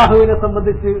 അത് അല്ലാഹുവിനെ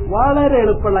സംബന്ധിച്ച് വളരെ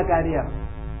എളുപ്പമുള്ള കാര്യമാണ്.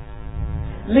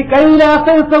 ലികൈ ലാ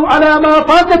തൻസൗ അലാ മാ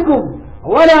ഫാതകും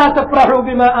വലാ തഫ്റഹു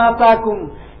ബിമാ ആതാകും.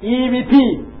 ഈ വിധി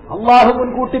അള്ളാഹു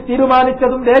മുൻകൂട്ടി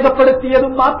തീരുമാനിച്ചതും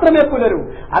രേഖപ്പെടുത്തിയതും മാത്രമേ പുലരൂ.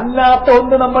 അല്ലാത്ത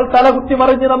ഒന്ന് നമ്മൾ തലകുത്തി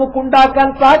മറിഞ്ഞ് നമുക്കുണ്ടാക്കാൻ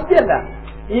സാധ്യമല്ല.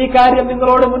 ഈ കാര്യം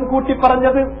നിങ്ങളോട് മുൻകൂട്ടി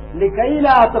പറഞ്ഞത് ലികൈ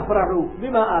ലാ തഫ്റഹു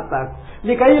ബിമാ ആതാകും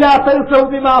ലികൈ ലാ തൻസൗ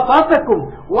ബിമാ ഫാതകും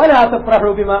വലാ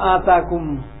തഫ്റഹു ബിമാ ആതാകും.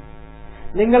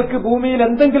 നിങ്ങൾക്ക് ഭൂമിയിൽ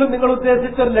എന്തെങ്കിലും നിങ്ങൾ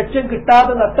ഉദ്ദേശിച്ചൊരു ലക്ഷ്യം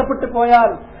കിട്ടാതെ നഷ്ടപ്പെട്ടു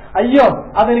പോയാൽ അയ്യോ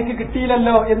അതെനിക്ക്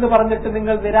കിട്ടിയില്ലല്ലോ എന്ന് പറഞ്ഞിട്ട്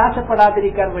നിങ്ങൾ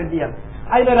നിരാശപ്പെടാതിരിക്കാൻ വേണ്ടിയാണ്.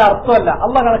 അതിനൊരർത്ഥമല്ല.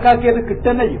 അള്ളാഹ് കണക്കാക്കിയത്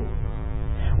കിട്ടന്നെയും.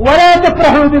 വലാ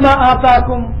തഫ്റഹു ബിമാ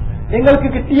ആതാകും, നിങ്ങൾക്ക്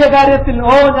കിട്ടിയ കാര്യത്തിൽ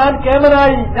ഞാൻ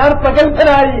കേമനായി, ഞാൻ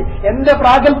പ്രഗത്ഭനായി, എന്റെ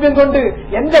പ്രാഗൽഭ്യം കൊണ്ട്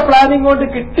എന്റെ പ്ലാനിംഗ് കൊണ്ട്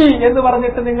കിട്ടി എന്ന്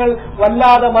പറഞ്ഞിട്ട് നിങ്ങൾ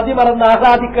വല്ലാതെ മതിമറന്ന്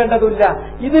ആഹ്ലാദിക്കേണ്ടതില്ല.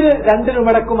 ഇതിന്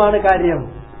രണ്ടിനുമിടക്കുമാണ് കാര്യം.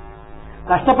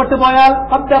 നഷ്ടപ്പെട്ടു പോയാൽ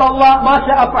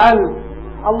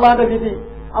അള്ളാന്റെ വിധി,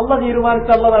 അള്ളാഹ് തീരുമാനിച്ച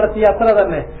അള്ളാഹ് നടത്തി, അത്ര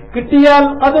തന്നെ. കിട്ടിയാൽ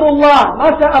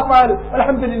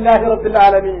അൽഹംദുലില്ലാഹി റബ്ബിൽ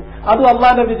ആലമീൻ, അതും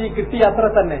അള്ളാന്റെ വിധി, കിട്ടി അത്ര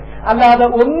തന്നെ. അല്ലാതെ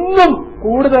ഒന്നും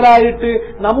കൂടുതലായിട്ട്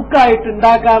നമുക്കായിട്ട്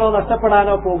ഉണ്ടാക്കാനോ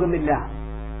നഷ്ടപ്പെടാനോ പോകുന്നില്ല.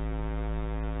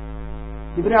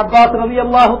 ഇബ്നു അബ്ബാസ്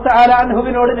റളിയല്ലാഹു തആല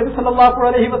അൻഹുവിനോട് നബി സല്ലല്ലാഹു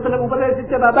അലൈഹി വസല്ലം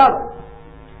ഉപദേശിച്ചത് അതാണ്.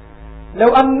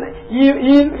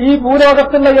 ഈ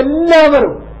ഭൂലോകത്തുള്ള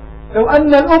എല്ലാവരും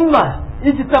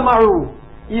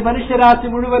ഈ മനുഷ്യരാശി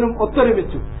മുഴുവനും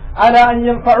ഒത്തൊരുമിച്ചു അലാ അൻ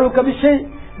യൻഫഉക ബിശൈ,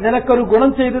 നിനക്കൊരു ഗുണം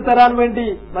ചെയ്തു തരാൻ വേണ്ടി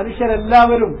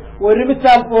മനുഷ്യരെല്ലാവരും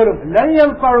ഒരുമിച്ചാൽ പോലും ലൻ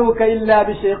യൻഫഉക ഇല്ലാ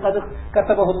ബിശൈ ഖദ്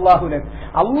കതബഹു അല്ലാഹു ലക,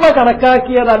 അല്ലാഹ്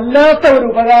കണക്കാക്കിയതല്ലാത്ത ഒരു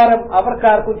ഉപകാരം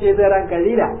അവർക്കാർക്കും ചെയ്തു തരാൻ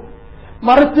കഴിയില്ല.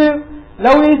 മറിച്ച്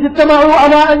ലൗ ഇജ്തമഉ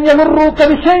അലാ അൻ യദുറുക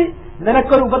ബിശൈ,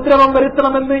 നിനക്കൊരു ഉപദ്രവം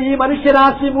വരുത്തണമെന്ന് ഈ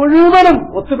മനുഷ്യരാശി മുഴുവനും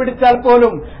ഒത്തുപിടിച്ചാൽ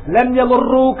പോലും ലൻ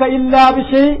യദുറൂക ഇല്ലാ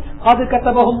ബിശൈ ഖദ്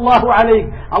കതബഹു അല്ലാഹു അലൈക്,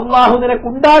 അല്ലാഹു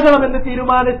നിനക്കുണ്ടാകണമെന്ന്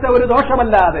തീരുമാനിച്ച ഒരു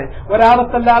ദോഷമല്ലാതെ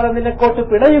ഒരാപത്തല്ലാതെ നിന്നെക്കോട്ട്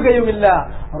പിടയുകയുമില്ല.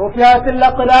 റുഫിഅത്തിൽ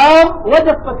അഖ്ലാം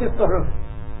വജഫത്തിസ് സുഹുഫ്,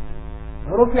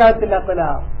 റുഫിഅത്തിൽ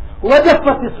അഖ്ലാം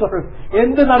വജഫത്തിസ് സുഹുഫ്.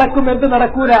 എന്ത് നടക്കും എന്ത്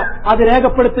നടക്കൂല അത്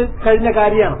രേഖപ്പെടുത്തി കഴിഞ്ഞ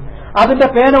കാര്യമാണ്. അതിന്റെ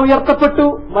പേന ഉയർത്തപ്പെട്ടു,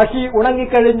 മഷി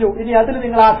ഉണങ്ങിക്കഴിഞ്ഞു. ഇനി അതിൽ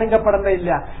നിങ്ങൾ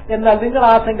ആശങ്കപ്പെടേണ്ടതില്ല. എന്നാൽ നിങ്ങൾ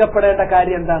ആശങ്കപ്പെടേണ്ട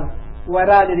കാര്യം എന്താണ്?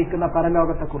 വരാനിരിക്കുന്ന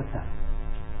പരലോകത്തെക്കുറിച്ചാണ്.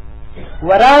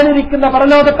 വരാനിരിക്കുന്ന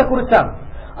പരലോകത്തെക്കുറിച്ചാണ്.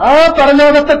 ആ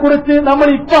പരലോകത്തെക്കുറിച്ച് നമ്മൾ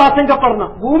ഇപ്പൊ ആശങ്കപ്പെടണം.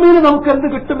 ഭൂമിയിൽ നമുക്ക് എന്ത്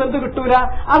കിട്ടും എന്ത് കിട്ടൂല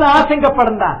അത്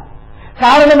ആശങ്കപ്പെടണ്ട.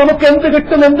 കാരണം നമുക്ക് എന്ത്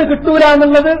കിട്ടും എന്ത് കിട്ടൂല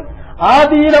എന്നുള്ളത്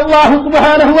ആദിയിൽ അല്ലാഹു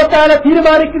സുബ്ഹാനഹു വ തആല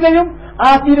തീരുമാനിക്കുകയും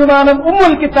ആ തീരുമാനം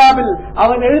ഉമ്മുൽ കിതാബിൽ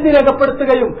അവൻ എഴുതി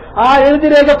രേഖപ്പെടുത്തുകയും ആ എഴുതി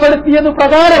രേഖപ്പെടുത്തിയത്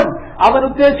പ്രകാരം അവൻ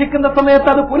ഉദ്ദേശിക്കുന്ന സമയത്ത്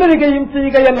അത് പുലരുകയും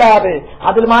ചെയ്യുകയല്ലാതെ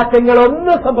അതിൽ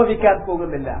മാറ്റങ്ങളൊന്നും സംഭവിക്കാൻ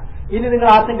പോകുന്നില്ല. ഇനി നിങ്ങൾ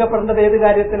ആശങ്കപ്പെടേണ്ടത് ഏത്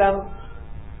കാര്യത്തിലാണ്?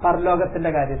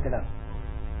 പരലോകത്തിന്റെ കാര്യത്തിലാണ്.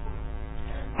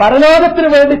 പരലോകത്തിന്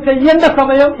വേണ്ടി ചെയ്യേണ്ട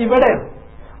സമയം ഇവിടെ.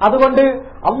 അതുകൊണ്ട്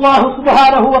അല്ലാഹു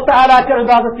സുബ്ഹാനഹു വ തആലക്ക്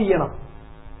ഇബാദത്ത് ചെയ്യണം.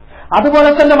 അതുപോലെ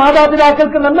തന്നെ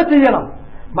മാതാപിതാക്കൾക്ക് നന്മ ചെയ്യണം.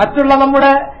 മറ്റുള്ള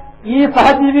നമ്മുടെ ഈ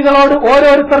സഹജീവികളോട്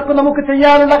ഓരോരുത്തർക്കും നമുക്ക്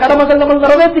ചെയ്യാനുള്ള കടമകൾ നമ്മൾ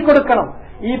നിറവേറ്റിക്കൊടുക്കണം.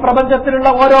 ഈ പ്രപഞ്ചത്തിലുള്ള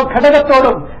ഓരോ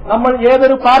ഘടകത്തോടും നമ്മൾ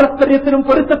ഏതൊരു പാരസ്പര്യത്തിനും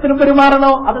പൊരുത്തത്തിനും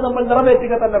പെരുമാറണോ അത് നമ്മൾ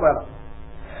നിറവേറ്റുക തന്നെ വേണം.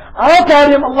 ആ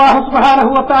കാര്യം അല്ലാഹു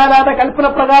സുബ്ഹാനഹു വ തആലയുടെ കൽപ്പന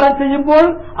പ്രകാരം ചെയ്യുമ്പോൾ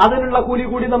അതിനുള്ള കൂലി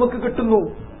കൂടി നമുക്ക് കിട്ടുന്നു.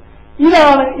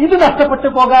 ഇത് നഷ്ടപ്പെട്ടു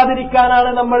പോകാതിരിക്കാനാണ്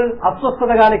നമ്മൾ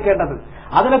അസ്വസ്ഥത കാണിക്കേണ്ടത്.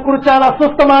 അതിനെക്കുറിച്ചാണ്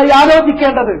അസ്വസ്ഥമായി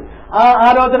ആലോചിക്കേണ്ടത്. ആ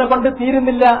ആലോചന കൊണ്ട്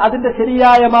തീരുന്നില്ല. അതിന്റെ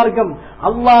ശരിയായ മാർഗം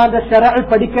അള്ളാന്റെ ശറഅ്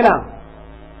പഠിക്കലാണ്.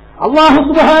 അല്ലാഹു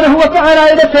സുബ്ഹാനഹു വ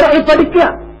തആലയുടെ ശറഅ് പഠിക്കുക.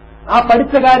 ആ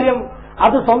പഠിച്ച കാര്യം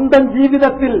അത് സ്വന്തം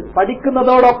ജീവിതത്തിൽ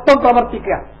പഠിക്കുന്നതോടൊപ്പം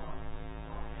പ്രവർത്തിക്കുക.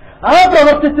 ആ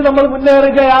പ്രവർത്തിച്ച് നമ്മൾ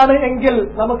മുന്നേറുകയാണ് എങ്കിൽ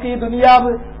നമുക്ക് ഈ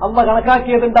ദുനിയാവ് അള്ളാഹ്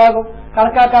കണക്കാക്കിയതുണ്ടാകും.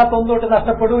 കണക്കാക്കാത്ത ഒന്നുകൊണ്ട്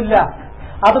നഷ്ടപ്പെടില്ല.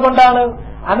 അതുകൊണ്ടാണ്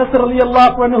അനസ്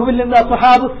റളിയല്ലാഹു അൻഹുവിൽ നിന്ന്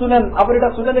അസ്ഹാബു സുനൻ അവരുടെ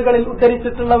സുനനുകളിൽ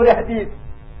ഉദ്ധരിച്ചിട്ടുള്ള ഒരു ഹദീസ്.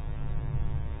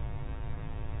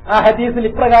 ആ ഹദീസിൽ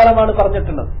ഇപ്രകാരമാണ്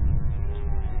പറഞ്ഞിട്ടുള്ളത്: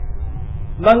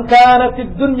 മൻ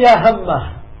കാനത്തിദ് ദുനിയ ഹമ്മ,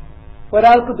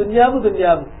 ഒരാൾക്ക് ദുനിയാവ്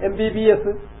MBBS,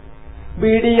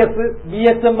 BDS,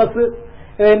 BHMS,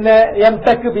 പിന്നെ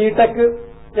MTech, BTech,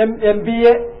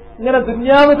 MBA, ഇങ്ങനെ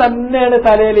ദുനിയാവ് തന്നെയാണ്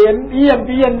തലയിൽ, ഈ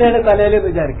MBA തന്നെയാണ് തലയിൽ എന്ന്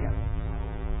വിചാരിക്കുക.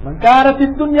 മൻ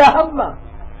കാനത്തിദ് ദുനിയ ഹമ്മ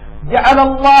ജഅല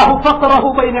അല്ലാഹു ഫഖറഹു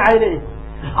ബൈന ഐനൈഹി,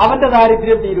 അവന്റെ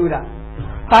ദാരിദ്ര്യം തീരൂല.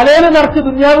 തലയിൽ നിറച്ച്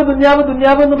ദുനിയാവ് ദുനിയാവ്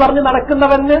ദുനിയാവ് എന്ന് പറഞ്ഞ്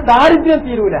നടക്കുന്നവന് ദാരിദ്ര്യം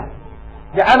തീരൂല.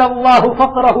 ജഅല അല്ലാഹു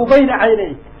ഫഖറഹു ബൈന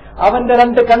ഐനൈഹി, അവന്റെ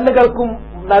രണ്ട് കണ്ണുകൾക്കും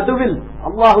നടുവിൽ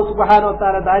അല്ലാഹു സുബ്ഹാനഹു വ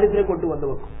തആല ദാരിദ്ര്യം കൊണ്ടുവന്നു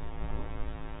വെക്കും.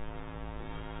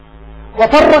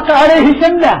 വഫറഖ അലൈഹി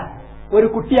ശംല, ഒരു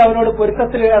കുട്ടി അവനോട്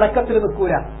പൊരുത്തത്തിൽ അടക്കത്തിൽ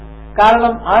നിൽക്കൂല.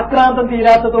 കാരണം ആക്രാന്തം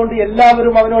തീരാത്തതുകൊണ്ട്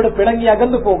എല്ലാവരും അവനോട് പിണങ്ങി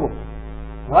അകന്നു പോകും.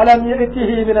 വലം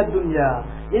യഅതിഹി മിനദ് ദുനിയ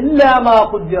ഇല്ലാ മാ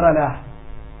ഖുദ്ദിറ ലഹു,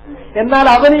 എന്നാൽ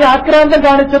അവൻ ഈ ആക്രാന്തം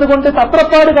കാണിച്ചതുകൊണ്ട്,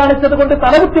 തത്രപ്പാട് കാണിച്ചതുകൊണ്ട്,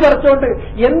 തലകുത്തി വരച്ചുകൊണ്ട്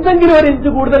എന്തെങ്കിലും ഒരു ഇഞ്ച്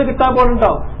കൂടുതൽ കിട്ടാൻ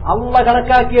പോലുണ്ടോ? അള്ളാഹ്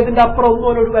കണക്കാക്കിയതിന്റെ അപ്പുറം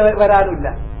ഒന്നും വരാനില്ല.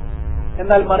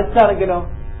 എന്നാൽ മറിച്ചാണെങ്കിലോ,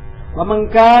 വമൻ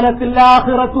കാനത്തിൽ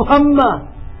ആഖിറതു ഹമ്മ,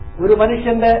 ഒരു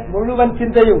മനുഷ്യന്റെ മുഴുവൻ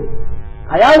ചിന്തയും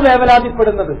അയാൾ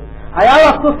വേവലാതിപ്പെടുന്നത്, അയാൾ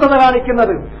അസ്വസ്ഥത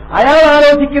കാണിക്കുന്നത്, അയാൾ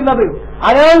ആലോചിക്കുന്നത്,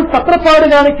 അയാൾ തത്രപ്പാട്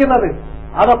കാണിക്കുന്നത്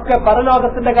അതൊക്കെ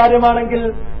പരലോകത്തിന്റെ കാര്യമാണെങ്കിൽ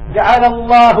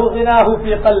ജഅലല്ലാഹു ഗിനാഹു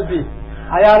ഫീ ഖൽബി,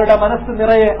 അയാളുടെ മനസ്സ്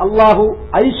നിറയെ അള്ളാഹു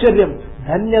ഐശ്വര്യം,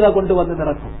 ധന്യത കൊണ്ടുവന്ന്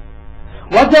നിറക്കും.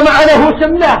 വജമഅ ലഹു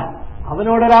ശംല,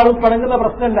 അവനോടൊരാളും പണങ്ങുന്ന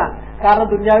പ്രശ്നമില്ല. കാരണം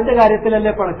ദുന്യാവിന്റെ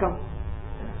കാര്യത്തിലല്ലേ പണക്കം.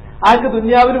 ആൾക്ക്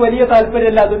ദുന്യാവിന് വലിയ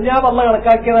താല്പര്യമില്ല. ദുന്യാവ് അള്ളാഹ്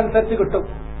കണക്കാക്കിയതനുസരിച്ച് കിട്ടും.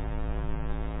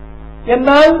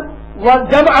 എന്നാൽ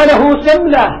വജമഅ ലഹു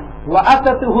ശംല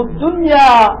വഅതതുഹു ദുനിയാ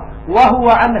വഹുവ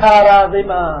അൻഹാ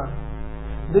റാദിമ,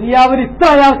 ദുനിയാവിന് ഇത്ര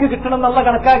അയാൾക്ക് കിട്ടണം എന്നുള്ള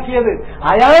കണക്കാക്കിയത്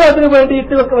അയാൾ അതിനു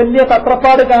വേണ്ടിയിട്ട് വലിയ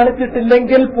തത്രപ്പാട്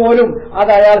കാണിച്ചിട്ടില്ലെങ്കിൽ പോലും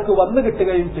അത് അയാൾക്ക് വന്നു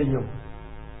കിട്ടുകയും ചെയ്യും.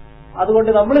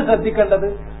 അതുകൊണ്ട് നമ്മൾ ശ്രദ്ധിക്കേണ്ടത്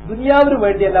ദുനിയാവിന്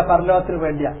വേണ്ടിയല്ല, പരലോകത്തിന്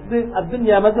വേണ്ടിയാ. ഇത്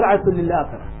അദ്ദുനിയ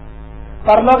മസ്റഅത്തുല്ലില്ലാത്ത,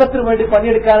 പരലോകത്തിന് വേണ്ടി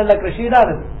പണിയെടുക്കാനുള്ള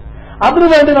കൃഷിയിടാണിത്.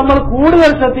 അതിനുവേണ്ടി നമ്മൾ കൂടുതൽ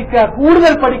ശ്രദ്ധിക്കുക,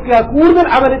 കൂടുതൽ പഠിക്കുക, കൂടുതൽ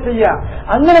അമല് ചെയ്യുക.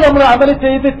 അങ്ങനെ നമ്മൾ അമല്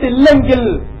ചെയ്തിട്ടില്ലെങ്കിൽ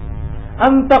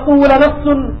അൻ തഖൂല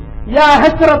നഫ്സുൻ യാ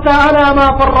ഹസ്റത അലാ മാ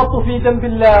ഫറത്തു ഫീ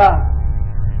ജംബില്ലാഹ്,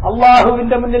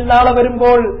 അല്ലാഹുവിന്റെ മുന്നിൽ നാളെ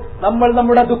വരുമ്പോൾ നമ്മൾ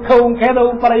നമ്മുടെ ദുഃഖവും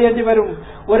ഖേദവും പറയേണ്ടി വരും.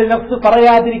 ഒരു നഫ്സ്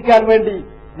പറയാതിരിക്കാൻ വേണ്ടി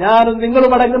ഞാനും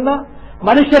നിങ്ങളും അടങ്ങുന്ന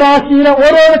മനുഷ്യരാശിയിലെ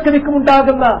ഓരോ വ്യക്തിക്കും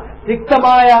ഉണ്ടാകുന്ന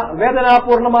തിക്തമായ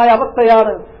വേദനാപൂർണമായ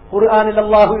അവസ്ഥയാണ് ഖുർആനിൽ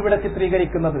അല്ലാഹു ഇവിടെ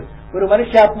ചിത്രീകരിക്കുന്നത്. ഒരു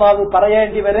മനുഷ്യാത്മാവ്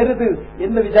പറയേണ്ടി വരരുത്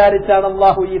എന്ന് വിചാരിച്ചാണ്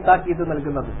അല്ലാഹു ഈ താക്കീത്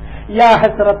നൽകുന്നത്. യാ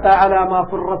ഹസ്റത അലാ മാ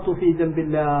ഫറത്തു ഫീ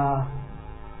ജംബില്ലാഹ്,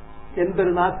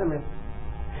 എന്തൊരു നാശമേ,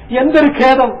 എന്തൊരു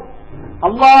ഖേദം.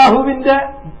 അള്ളാഹുവിന്റെ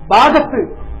ഭാഗത്ത്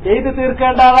ചെയ്തു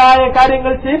തീർക്കേണ്ടതായ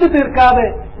കാര്യങ്ങൾ ചെയ്തു തീർക്കാതെ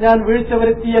ഞാൻ വീഴ്ച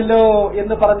വരുത്തിയല്ലോ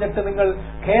എന്ന് പറഞ്ഞിട്ട് നിങ്ങൾ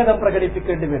ഖേദം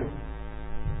പ്രകടിപ്പിക്കേണ്ടി വരും.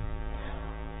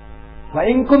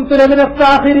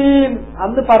 വൈകുംതുലമിനസ്താഹിരീൻ,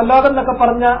 അന്ന് പരലോകം എന്നൊക്കെ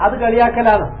പറഞ്ഞ അത്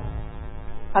കളിയാക്കലാണ്.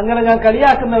 അങ്ങനെ ഞാൻ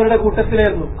കളിയാക്കുന്നവരുടെ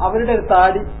കൂട്ടത്തിലായിരുന്നു. അവരുടെ ഒരു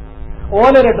താടി,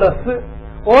 ഓലൊരു ഡ്രസ്സ്,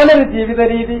 ഓലൊരു ജീവിത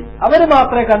രീതി അവര്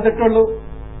മാത്രമേ കണ്ടിട്ടുള്ളൂ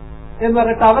എന്ന്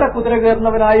പറഞ്ഞിട്ട് അവരെ കുതിര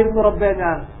കയറുന്നവനായിരുന്നു റബ്ബേ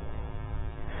ഞാൻ.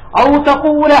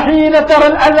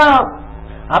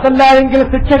 അതല്ല എങ്കിൽ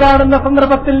ശിക്ഷ കാണുന്ന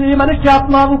സന്ദർഭത്തിൽ ഈ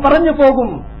മനുഷ്യാത്മാവ് പറഞ്ഞു പോകും,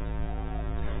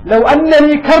 ലൗ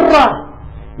അന്നനി ഖറ,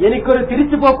 എനിക്കൊരു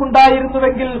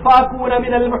തിരിച്ചുപോക്കുണ്ടായിരുന്നുവെങ്കിൽ ഫാകൂന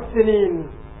മിനൽ മുഹ്സിനീൻ,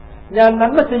 ഞാൻ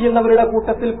നന്മ ചെയ്യുന്നവരുടെ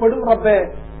കൂട്ടത്തിൽ പെടും റബ്ബേ.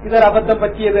 ഇതൊരബദ്ധം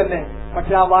പറ്റിയത് തന്നെ.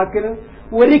 പക്ഷെ ആ വാക്കിന്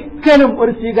ഒരിക്കലും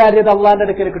ഒരു സ്വീകാര്യത അള്ളാന്റെ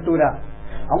അടുക്കൽ കിട്ടൂല.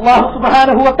 അല്ലാഹു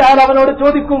സുബ്ഹാനഹു വ തആല അവനോട്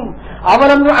ചോദിക്കും,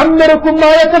 അവലം നുഅമ്മിറുകും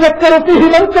മാ യതദക്കറു ഫീഹി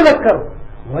മൻ തദക്കർ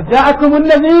വജാഅകുമുൻ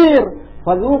നദീർ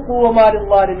ഫദൂഖൂ വമാ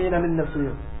ലിസ്സാലിമീന മിൻ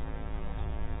നസീർ.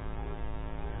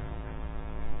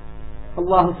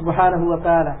 അല്ലാഹു സുബ്ഹാനഹു വ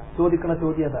തആല ചോദിക്കുന്ന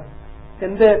ചോദ്യത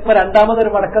എന്റെ ഇപ്പൊ രണ്ടാമതൊരു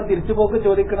മടക്കം തിരിച്ചുപോക്ക്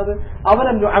ചോദിക്കുന്നത്,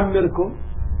 അവലം നുഅമ്മിറുകും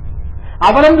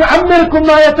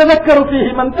മാ യതദക്കറു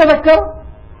ഫീഹി മൻ തദക്കർ,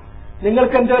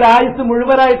 നിങ്ങൾക്ക് എന്റെ ഒരു ആയുസ്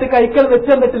മുഴുവനായിട്ട് കൈക്കൽ വെച്ച്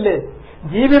തന്നിട്ടില്ലേ?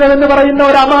 ജീവിതം എന്ന് പറയുന്ന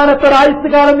ഒരു അമാനത്ത്, ഒരു ആയുസ്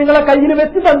കാലം നിങ്ങളെ കയ്യിൽ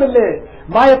വെച്ച് തന്നില്ലേ?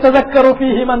 മാ യതദക്കറു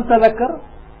ഫീഹി മൻ തദക്കർ,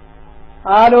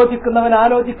 ആലോചിക്കുന്നവൻ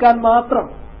ആലോചിക്കാൻ മാത്രം,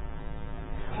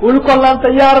 ഉൾക്കൊള്ളാൻ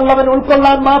തയ്യാറുള്ളവൻ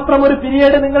ഉൾക്കൊള്ളാൻ മാത്രം ഒരു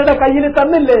പീരീഡ് നിങ്ങളുടെ കയ്യിൽ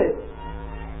തന്നില്ലേ?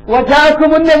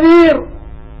 വജാഅകുമുൻ നദീർ,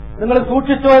 നിങ്ങൾ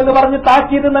സൂക്ഷിച്ചോ എന്ന് പറഞ്ഞ്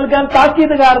താക്കീത് നൽകാൻ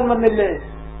താക്കീതുകാരൻ വന്നില്ലേ?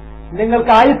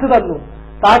 നിങ്ങൾക്ക് ആയുസ് തന്നു,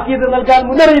 താക്കീത് നൽകാൻ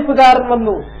മുന്നറിയിപ്പുകാരൻ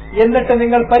വന്നു, എന്നിട്ട്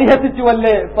നിങ്ങൾ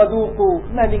പരിഹസിച്ചുവല്ലേ? ഫദൂഖൂ,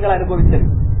 എന്നാ നിങ്ങൾ അനുഭവിച്ചത്,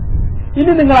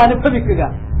 ഇനി നിങ്ങൾ അനുഭവിക്കുക.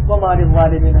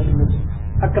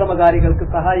 അക്രമകാരികൾക്ക്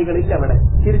സഹായികളില്ല, അവിടെ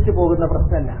തിരിച്ചു പോകുന്ന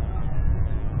പ്രശ്നമല്ല.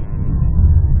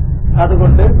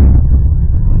 അതുകൊണ്ട്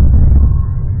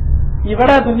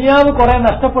ഇവിടെ ദുനിയാവ് കുറെ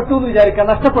നഷ്ടപ്പെട്ടു എന്ന് വിചാരിക്കാം.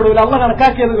 നഷ്ടപ്പെടൂല, അള്ള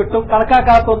കണക്കാക്കിയത് കിട്ടും,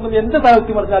 കണക്കാക്കാത്തൊന്നും എന്ത്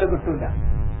താഴ്ത്തി പറഞ്ഞാലും കിട്ടൂല.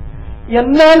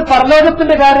 എന്നാൽ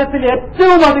പരലോകത്തിന്റെ കാര്യത്തിൽ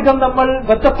ഏറ്റവും അധികം നമ്മൾ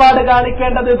ബദ്ധപ്പാട്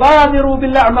കാണിക്കേണ്ടത് ബാദിറൂ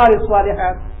ബിൽ അഅ്മാലി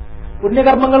സ്വാലിഹാത്ത്,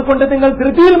 പുണ്യകർമ്മങ്ങൾ കൊണ്ട് നിങ്ങൾ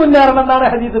ധൃതിയിൽ മുന്നേറണമെന്നാണ്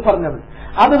ഹദീസ് പറഞ്ഞത്.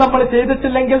 അത് നമ്മൾ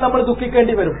ചെയ്തിട്ടില്ലെങ്കിൽ നമ്മൾ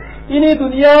ദുഃഖിക്കേണ്ടി വരും. ഇനി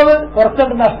ദുനിയാവ്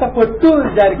കുറച്ചുകൊണ്ട് നഷ്ടപ്പെട്ടു എന്ന്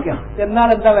വിചാരിക്കാം. എന്നാൽ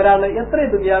എന്താ വരാണ്?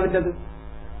 എത്രയും ദുനിയാവിന്റെത്.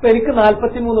 ഇപ്പൊ എനിക്ക്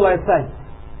 43 വയസ്സായി.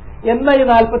 എന്നാ ഈ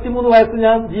 43 വയസ്സ്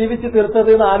ഞാൻ ജീവിച്ചു തീർത്തത്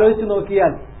എന്ന് ആലോചിച്ച്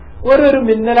നോക്കിയാൽ ഒരു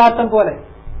മിന്നലാട്ടം പോലെ.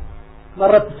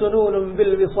 മറത്ത് സുനൂനും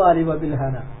ബിൽ വിസ്വാരി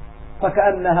വബിൽഹന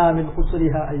ഫകഅന്നഹാ മിൻ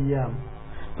ഖുസ്രിഹാ അയ്യാം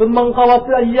ثم انقضت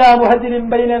أيام هجر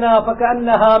بيننا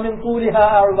فكأنها من طولها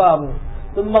أعوام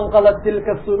ثم انقضت تلك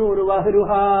السرور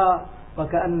وأهلها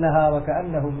فكأنها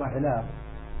وكأنهم أحلام.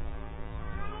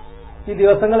 ഈ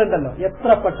ദിവസങ്ങളുണ്ടല്ലോ എത്ര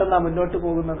പെട്ടെന്നാ മുന്നോട്ട്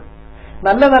പോകുന്നത്.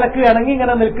 നല്ല നിലക്ക് ഇണങ്ങി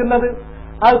ഇങ്ങനെ നിൽക്കുന്നത്.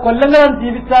 അത് കൊല്ലങ്ങളാണ്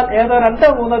ജീവിച്ചാൽ ഏതോ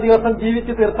 2-3 ദിവസം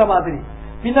ജീവിച്ച് തീർത്ത മാതിരി.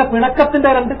 പിന്നെ പിണക്കത്തിന്റെ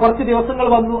കുറച്ച് ദിവസങ്ങൾ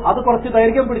വന്നു, അത് കുറച്ച്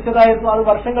ദൈർഘ്യം പിടിച്ചതായിരുന്നു, അത്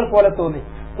വർഷങ്ങൾ പോലെ തോന്നി.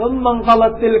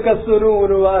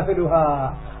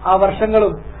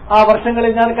 ആ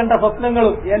വർഷങ്ങളിൽ ഞാൻ കണ്ട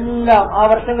സ്വപ്നങ്ങളും എല്ലാം, ആ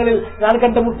വർഷങ്ങളിൽ ഞാൻ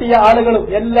കണ്ടുമുട്ടിയ ആളുകളും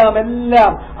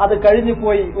എല്ലാം അത്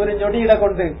കഴിഞ്ഞുപോയി ഒരു ഞൊടിയിട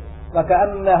കൊണ്ട്.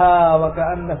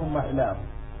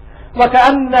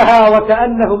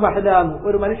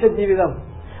 ഒരു മനുഷ്യ ജീവിതം,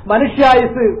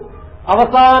 മനുഷ്യായുസ്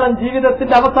അവസാനം,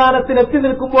 ജീവിതത്തിന്റെ അവസാനത്തിൽ എത്തി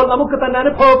നിൽക്കുമ്പോൾ നമുക്ക് തന്നെ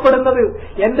അനുഭവപ്പെടുന്നത്,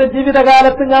 എന്റെ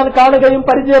ജീവിതകാലത്ത് ഞാൻ കാണുകയും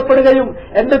പരിചയപ്പെടുകയും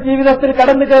എന്റെ ജീവിതത്തിൽ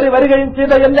കടന്നു കയറി വരികയും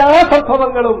ചെയ്ത എല്ലാ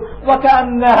സംഭവങ്ങളും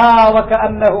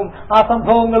വകഅന്നഹും, ആ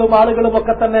സംഭവങ്ങളും ആളുകളും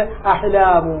ഒക്കെ തന്നെ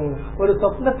അഹ്ലാമു,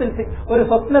 ഒരു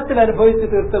സ്വപ്നത്തിൽ അനുഭവിച്ചു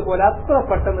തീർത്ത പോലെ അത്ര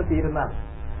പെട്ടെന്ന് തീരുന്ന.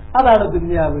 അതാണ്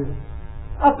ദുന്യാവ്.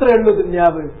 അത്രയുള്ളൂ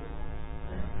ദുന്യാവ്.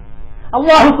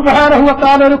 അല്ലാഹു സുബ്ഹാനഹു വ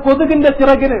തആല ഒരു കൊതുകിന്റെ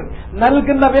ചിറകിന്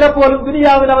നൽകുന്ന വില പോലും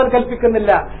ദുനിയാവിന് അവൻ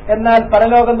കൽപ്പിക്കുന്നില്ല. എന്നാൽ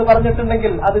പരലോകം എന്ന്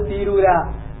പറഞ്ഞിട്ടുണ്ടെങ്കിൽ അത് തീരൂല.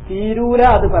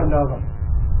 അത് പരലോകം.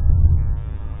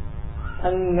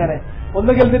 അങ്ങനെ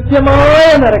ഒന്നുകിൽ നിത്യമായ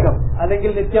നരകം,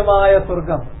 അല്ലെങ്കിൽ നിത്യമായ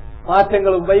സ്വർഗം.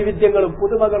 മാറ്റങ്ങളും വൈവിധ്യങ്ങളും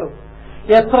പുതുമകളും.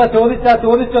 എത്ര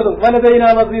ചോദിച്ചതും വലതൈനാ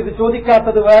മസീദ്,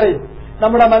 ചോദിക്കാത്തത് വേറെയും.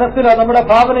 നമ്മുടെ മനസ്സിലോ നമ്മുടെ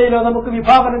ഭാവനയിലോ നമുക്ക്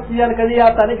വിഭാവനം ചെയ്യാൻ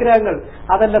കഴിയാത്ത അനുഗ്രഹങ്ങൾ.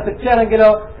 അതല്ല ശിക്ഷയാണെങ്കിലോ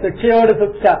ശിക്ഷയോട്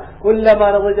ശിക്ഷ. കുല്ലമാ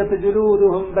നضجت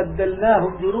ജുലൂദുഹും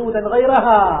ബദ്ദൽനാഹും ജുലൂദൻ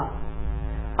ഗൈറഹാ.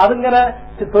 അതിങ്ങനെ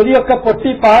തൊലിയൊക്കെ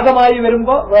പൊട്ടി പാകമായി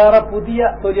വരുമ്പോ വേറെ പുതിയ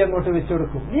തൊലി അങ്ങോട്ട്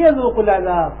വെച്ചുകൊടുക്കും. ലിയദൂഖുൽ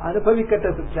അദാബ്, അനുഭവിക്കട്ടെ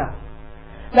ശിക്ഷ.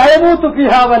 ലാ യമൂതു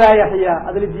ഫീഹാ വലാ യഹ്യ,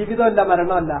 അതിൽ ജീവിതമല്ല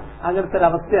മരണമല്ല. അങ്ങനത്തെ ഒരു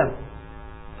അവസ്ഥയാണ്,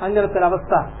 അങ്ങനത്തെ ഒരു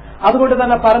അവസ്ഥ. അതുകൊണ്ട്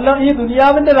തന്നെ ഈ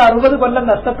ദുനിയാവിന്റെ 60 കൊല്ലം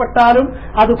നഷ്ടപ്പെട്ടാലും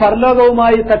അത്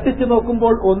പരലോകവുമായി തട്ടിച്ചു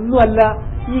നോക്കുമ്പോൾ ഒന്നുമല്ല.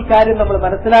 ഈ കാര്യം നമ്മൾ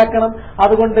മനസ്സിലാക്കണം.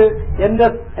 അതുകൊണ്ട്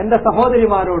എന്റെ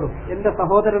സഹോദരിമാരോടും എന്റെ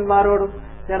സഹോദരന്മാരോടും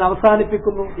ഞാൻ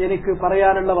അവസാനിപ്പിക്കുന്നു. എനിക്ക്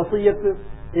പറയാനുള്ള വസിയത്ത്,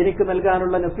 എനിക്ക്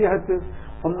നൽകാനുള്ള നസീഹത്ത്,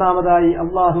 ഒന്നാമതായി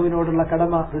അള്ളാഹുവിനോടുള്ള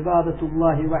കടമ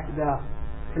ഇബാദത്തുല്ലാഹി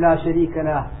വഹ്ദഹു ലാ ശരീക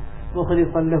ലഹു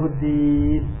മുഖ്ലിസൻ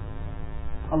ലഹുദ്ദീൻ.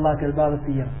 അള്ളാഹ്ക്ക് ഇബാദത്ത്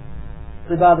ചെയ്യണം,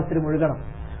 ഇബാദത്തിന് മുഴുകണം.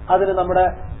 അതിന് നമ്മുടെ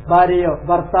ഭാര്യയോ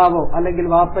ഭർത്താവോ അല്ലെങ്കിൽ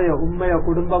വാപ്പയോ ഉമ്മയോ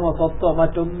കുടുംബമോ സ്വത്തോ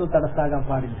മറ്റൊന്നും തടസ്സാകാൻ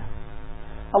പാടില്ല.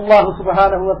 അള്ളാഹു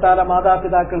സുബ്ഹാനഹു വ തആല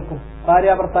മാതാപിതാക്കൾക്കും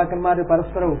ഭാര്യാഭർത്താക്കന്മാര്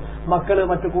പരസ്പരവും മക്കള്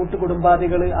മറ്റു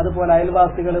കൂട്ടുകുടുംബാദികള് അതുപോലെ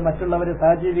അയൽവാസികള് മറ്റുള്ളവര്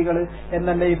സഹജീവികള്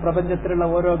എന്നല്ല ഈ പ്രപഞ്ചത്തിലുള്ള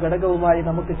ഓരോ ഘടകവുമായി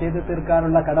നമുക്ക് ചെയ്തു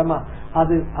തീർക്കാനുള്ള കടമ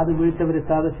അത്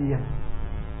വീഴ്ചവരുത്താതെ ചെയ്യണം.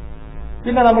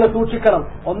 പിന്നെ നമ്മൾ സൂക്ഷിക്കണം.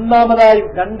 ഒന്നാമതായും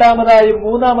രണ്ടാമതായും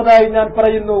മൂന്നാമതായും ഞാൻ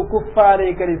പറയുന്നു കുഫ്ഫ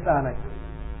അലൈക ലിസാനക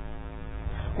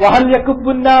വഹൽ യകുബ്ബു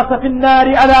الناس في النار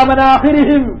على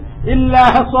مناخرهم إلا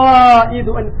حصائد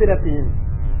ألسنتهم.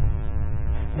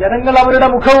 ജനങ്ങൾ അവരുടെ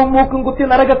മുഖവും മൂക്കും കുത്തി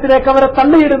നരകത്തിലേക്ക് അവരെ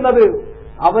തള്ളിയിടുന്നത്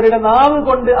അവരുടെ നാവ്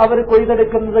കൊണ്ട് അവർ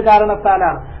കൊയ്തെടുക്കുന്നത്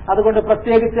കാരണത്താലാണ്. അതുകൊണ്ട്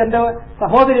പ്രത്യേകിച്ച് എന്റെ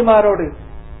സഹോദരിമാരോട്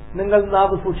നിങ്ങൾ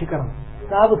നാവ് സൂക്ഷിക്കണം,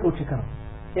 നാവ് സൂക്ഷിക്കണം.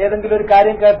 ഏതെങ്കിലും ഒരു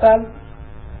കാര്യം കേട്ടാൽ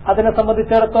അതിനെ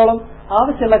സംബന്ധിച്ചിടത്തോളം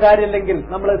ആവശ്യമുള്ള കാര്യമില്ലെങ്കിൽ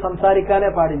നമ്മൾ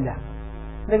സംസാരിക്കാനേ പാടില്ല.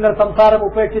 നിങ്ങൾ സംസാരം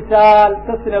ഉപേക്ഷിച്ചാൽ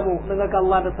തസ്ലമു, നിങ്ങൾക്ക്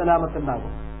അള്ളാന്റെ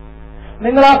സലാമത്തുണ്ടാകും.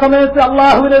 നിങ്ങൾ ആ സമയത്ത്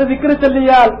അള്ളാഹുവിനെ ദിക്ർ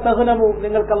ചൊല്ലിയാൽ തഹ്നമു,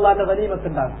 നിങ്ങൾക്ക് അള്ളാന്റെ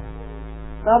ഗനീമത്തുണ്ടാകും.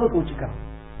 നാം സൂക്ഷിക്കണം.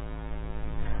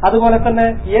 അതുപോലെ തന്നെ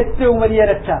ഏറ്റവും വലിയ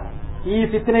രക്ഷ ഈ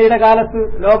ഫിത്നയുടെ കാലത്ത്,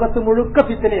 ലോകത്ത് മുഴുക്ക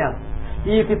ഫിത്നയാണ്,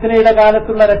 ഈ ഫിത്നയുടെ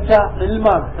കാലത്തുള്ള രക്ഷ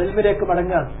ഇൽമാണ്, ഇൽമിലേക്ക്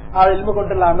മടങ്ങാൻ, ആ ഇൽമ്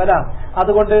കൊണ്ടുള്ള അമലാണ്.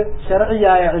 അതുകൊണ്ട്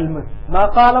ശർഇയായ ഇൽമ്, മാ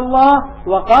ഖാല അല്ലാഹ്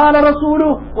വഖാല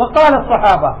റസൂലുഹു വഖാല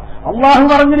സ്വഹാബ, അല്ലാഹു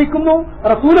പറഞ്ഞിരിക്കുന്നു,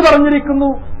 റസൂൽ പറഞ്ഞിരിക്കുന്നു,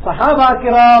 സഹാബാ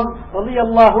കിറാം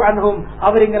റളിയല്ലാഹു അൻഹും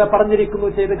അവരിങ്ങനെ പറഞ്ഞിരിക്കുന്നു,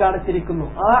 ചെയ്ത് കാണിച്ചിരിക്കുന്നു.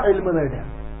 ആ ഇൽമ് നേടുക,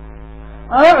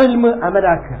 ആ ഇൽമ്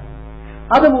അമലാക്കുക.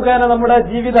 അത് മുഖേന നമ്മുടെ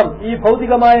ജീവിതം, ഈ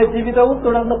ഭൗതികമായ ജീവിതവും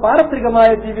തുടർന്ന് പാരത്രികമായ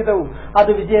ജീവിതവും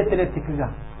അത് വിജയത്തിലെത്തിക്കുക.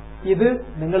 ഇത്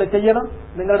നിങ്ങൾ ചെയ്യണം.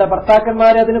 നിങ്ങളുടെ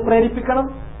ഭർത്താക്കന്മാരെ അതിന് പ്രേരിപ്പിക്കണം.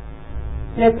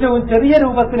 ഏറ്റവും ചെറിയ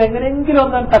രൂപത്തിൽ എങ്ങനെയെങ്കിലും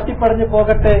ഒന്നും തട്ടിപ്പടഞ്ഞു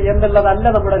പോകട്ടെ എന്നുള്ളതല്ല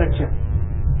നമ്മുടെ ലക്ഷ്യം.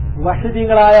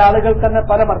 വഹീദീങ്ങളായ ആളുകൾ തന്നെ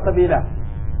പല മർത്തബയിലാണ്.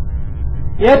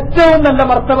 ഏറ്റവും നല്ല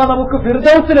മർത്തബ നമുക്ക്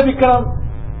ഫിർദൗസ് ലഭിക്കണം.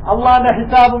 അള്ളാന്റെ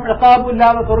ഹിസാബും ഇഖാബും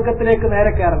ഇല്ലാതെ സ്വർഗത്തിലേക്ക്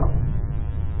നേരെ കയറണം.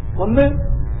 ഒന്ന്,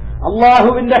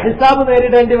 അള്ളാഹുവിന്റെ ഹിസാബ്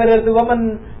നേരിടേണ്ടി വരരുത്. വമൻ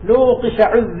ലൂഖിശ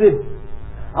ഉസ്ദിബ്,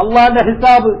 അള്ളാന്റെ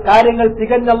ഹിസാബ് കാര്യങ്ങൾ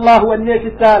തികഞ്ഞ അള്ളാഹു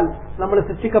അന്വേഷിച്ചാൽ നമ്മൾ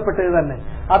ശിക്ഷിക്കപ്പെട്ടത് തന്നെ.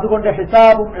 അതുകൊണ്ട്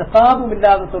ഹിസാബും ഇഖാബും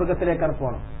ഇല്ലാതെ സ്വർഗത്തിലേക്കാണ്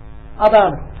പോകണം.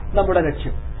 അതാണ് നമ്മുടെ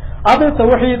ലക്ഷ്യം. അത്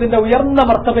തൗഹീദിന്റെ ഉയർന്ന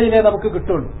മർത്തബയിലേ നമുക്ക്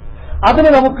കിട്ടുള്ളൂ. അതിന്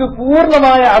നമുക്ക്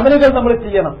പൂർണ്ണമായ അമലുകൾ നമ്മൾ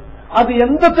ചെയ്യണം. അത്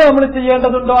എന്തൊക്കെ നമ്മൾ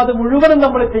ചെയ്യേണ്ടതുണ്ടോ അത് മുഴുവനും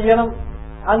നമ്മൾ ചെയ്യണം.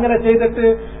 അങ്ങനെ ചെയ്തിട്ട്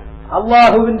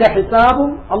അള്ളാഹുവിന്റെ ഹിസാബും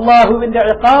അള്ളാഹുവിന്റെ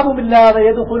ഇഖാബും ഇല്ലാതെ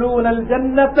യദ്ഖുലൂനൽ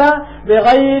ജന്നത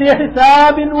ബിഗൈരി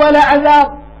ഹിസാബിൻ വലാ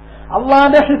അസാബ്,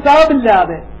 അള്ളാന്റെ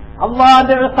ഹിസാബില്ലാതെ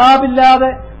അള്ളാന്റെ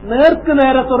ഇഖാബില്ലാതെ നേർക്ക്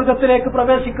നേരെ സ്വർഗത്തിലേക്ക്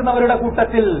പ്രവേശിക്കുന്നവരുടെ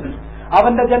കൂട്ടത്തിൽ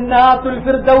അവന്റെ ജന്നാത്തുൽ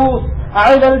ഫിർദൗസ്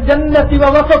അഅലൽ ജന്നതി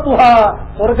വവസതുഹാ,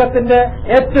 സ്വർഗത്തിന്റെ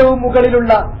ഏറ്റവും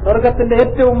മുകളിലുള്ള, സ്വർഗത്തിന്റെ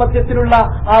ഏറ്റവും മധ്യത്തിലുള്ള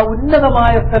ആ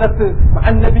ഉന്നതമായ സ്ഥലത്ത്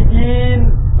അന്നബിയീൻ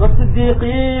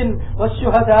വസ്സിദ്ദീഖീൻ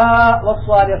വശുഹദാ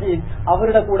വസ്സാലിഹീൻ,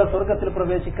 അവരുടെ കൂടെ സ്വർഗത്തിൽ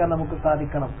പ്രവേശിക്കാൻ നമുക്ക്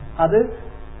സാധിക്കണം. അത്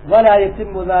വലാ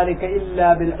യതിമ്മു ദാലിക ഇല്ലാ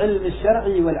ബിൽ ഇൽമി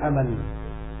ശർഇ വൽ അമൽ.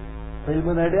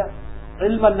 ഇൽമു നേടുക,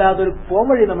 ഇൽമല്ലാതെ ഒരു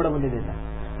പോംവഴി നമ്മുടെ മുന്നിലില്ല.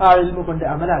 ആ ഇൽമു കൊണ്ട്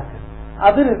അമലാക്കുക.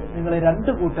 അതിന് നിങ്ങൾ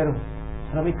രണ്ടു കൂട്ടരും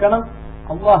ശ്രമിക്കണം.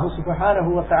 അല്ലാഹു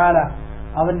സുബ്ഹാനഹു വ തആല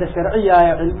അവന്റെ ശർഇയായ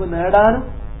ഇൽമു നേടാനും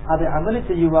അത് അമൽ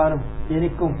ചെയ്യുവാനും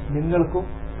എനിക്കും നിങ്ങൾക്കും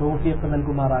തൗഫീഖ്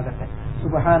നൽകുമാറാകട്ടെ.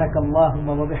 സുബ്ഹാനക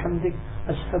അല്ലാഹുമ്മ വ ബിഹംദിക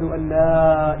അശ്ഹദു അൻ ലാ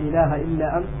ഇലാഹ ഇല്ലാ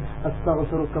അൻത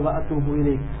അസ്തഗ്ഫിറുക വ അതൂബു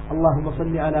ഇലൈക്. അല്ലാഹുമ്മ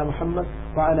സ്വല്ലി അലാ മുഹമ്മദ്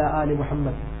വ അലാ ആലി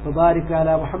മുഹമ്മദ് വബാരിക്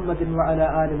അലാ മുഹമ്മദ് വ അലാ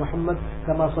ആലി മുഹമ്മദ്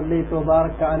കമാ സ്വല്ലൈത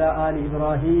വബാറക്ത അലാ ആലി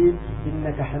ഇബ്രാഹീം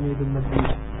ഇന്നക ഹമീദുൻ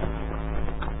മജീദ്.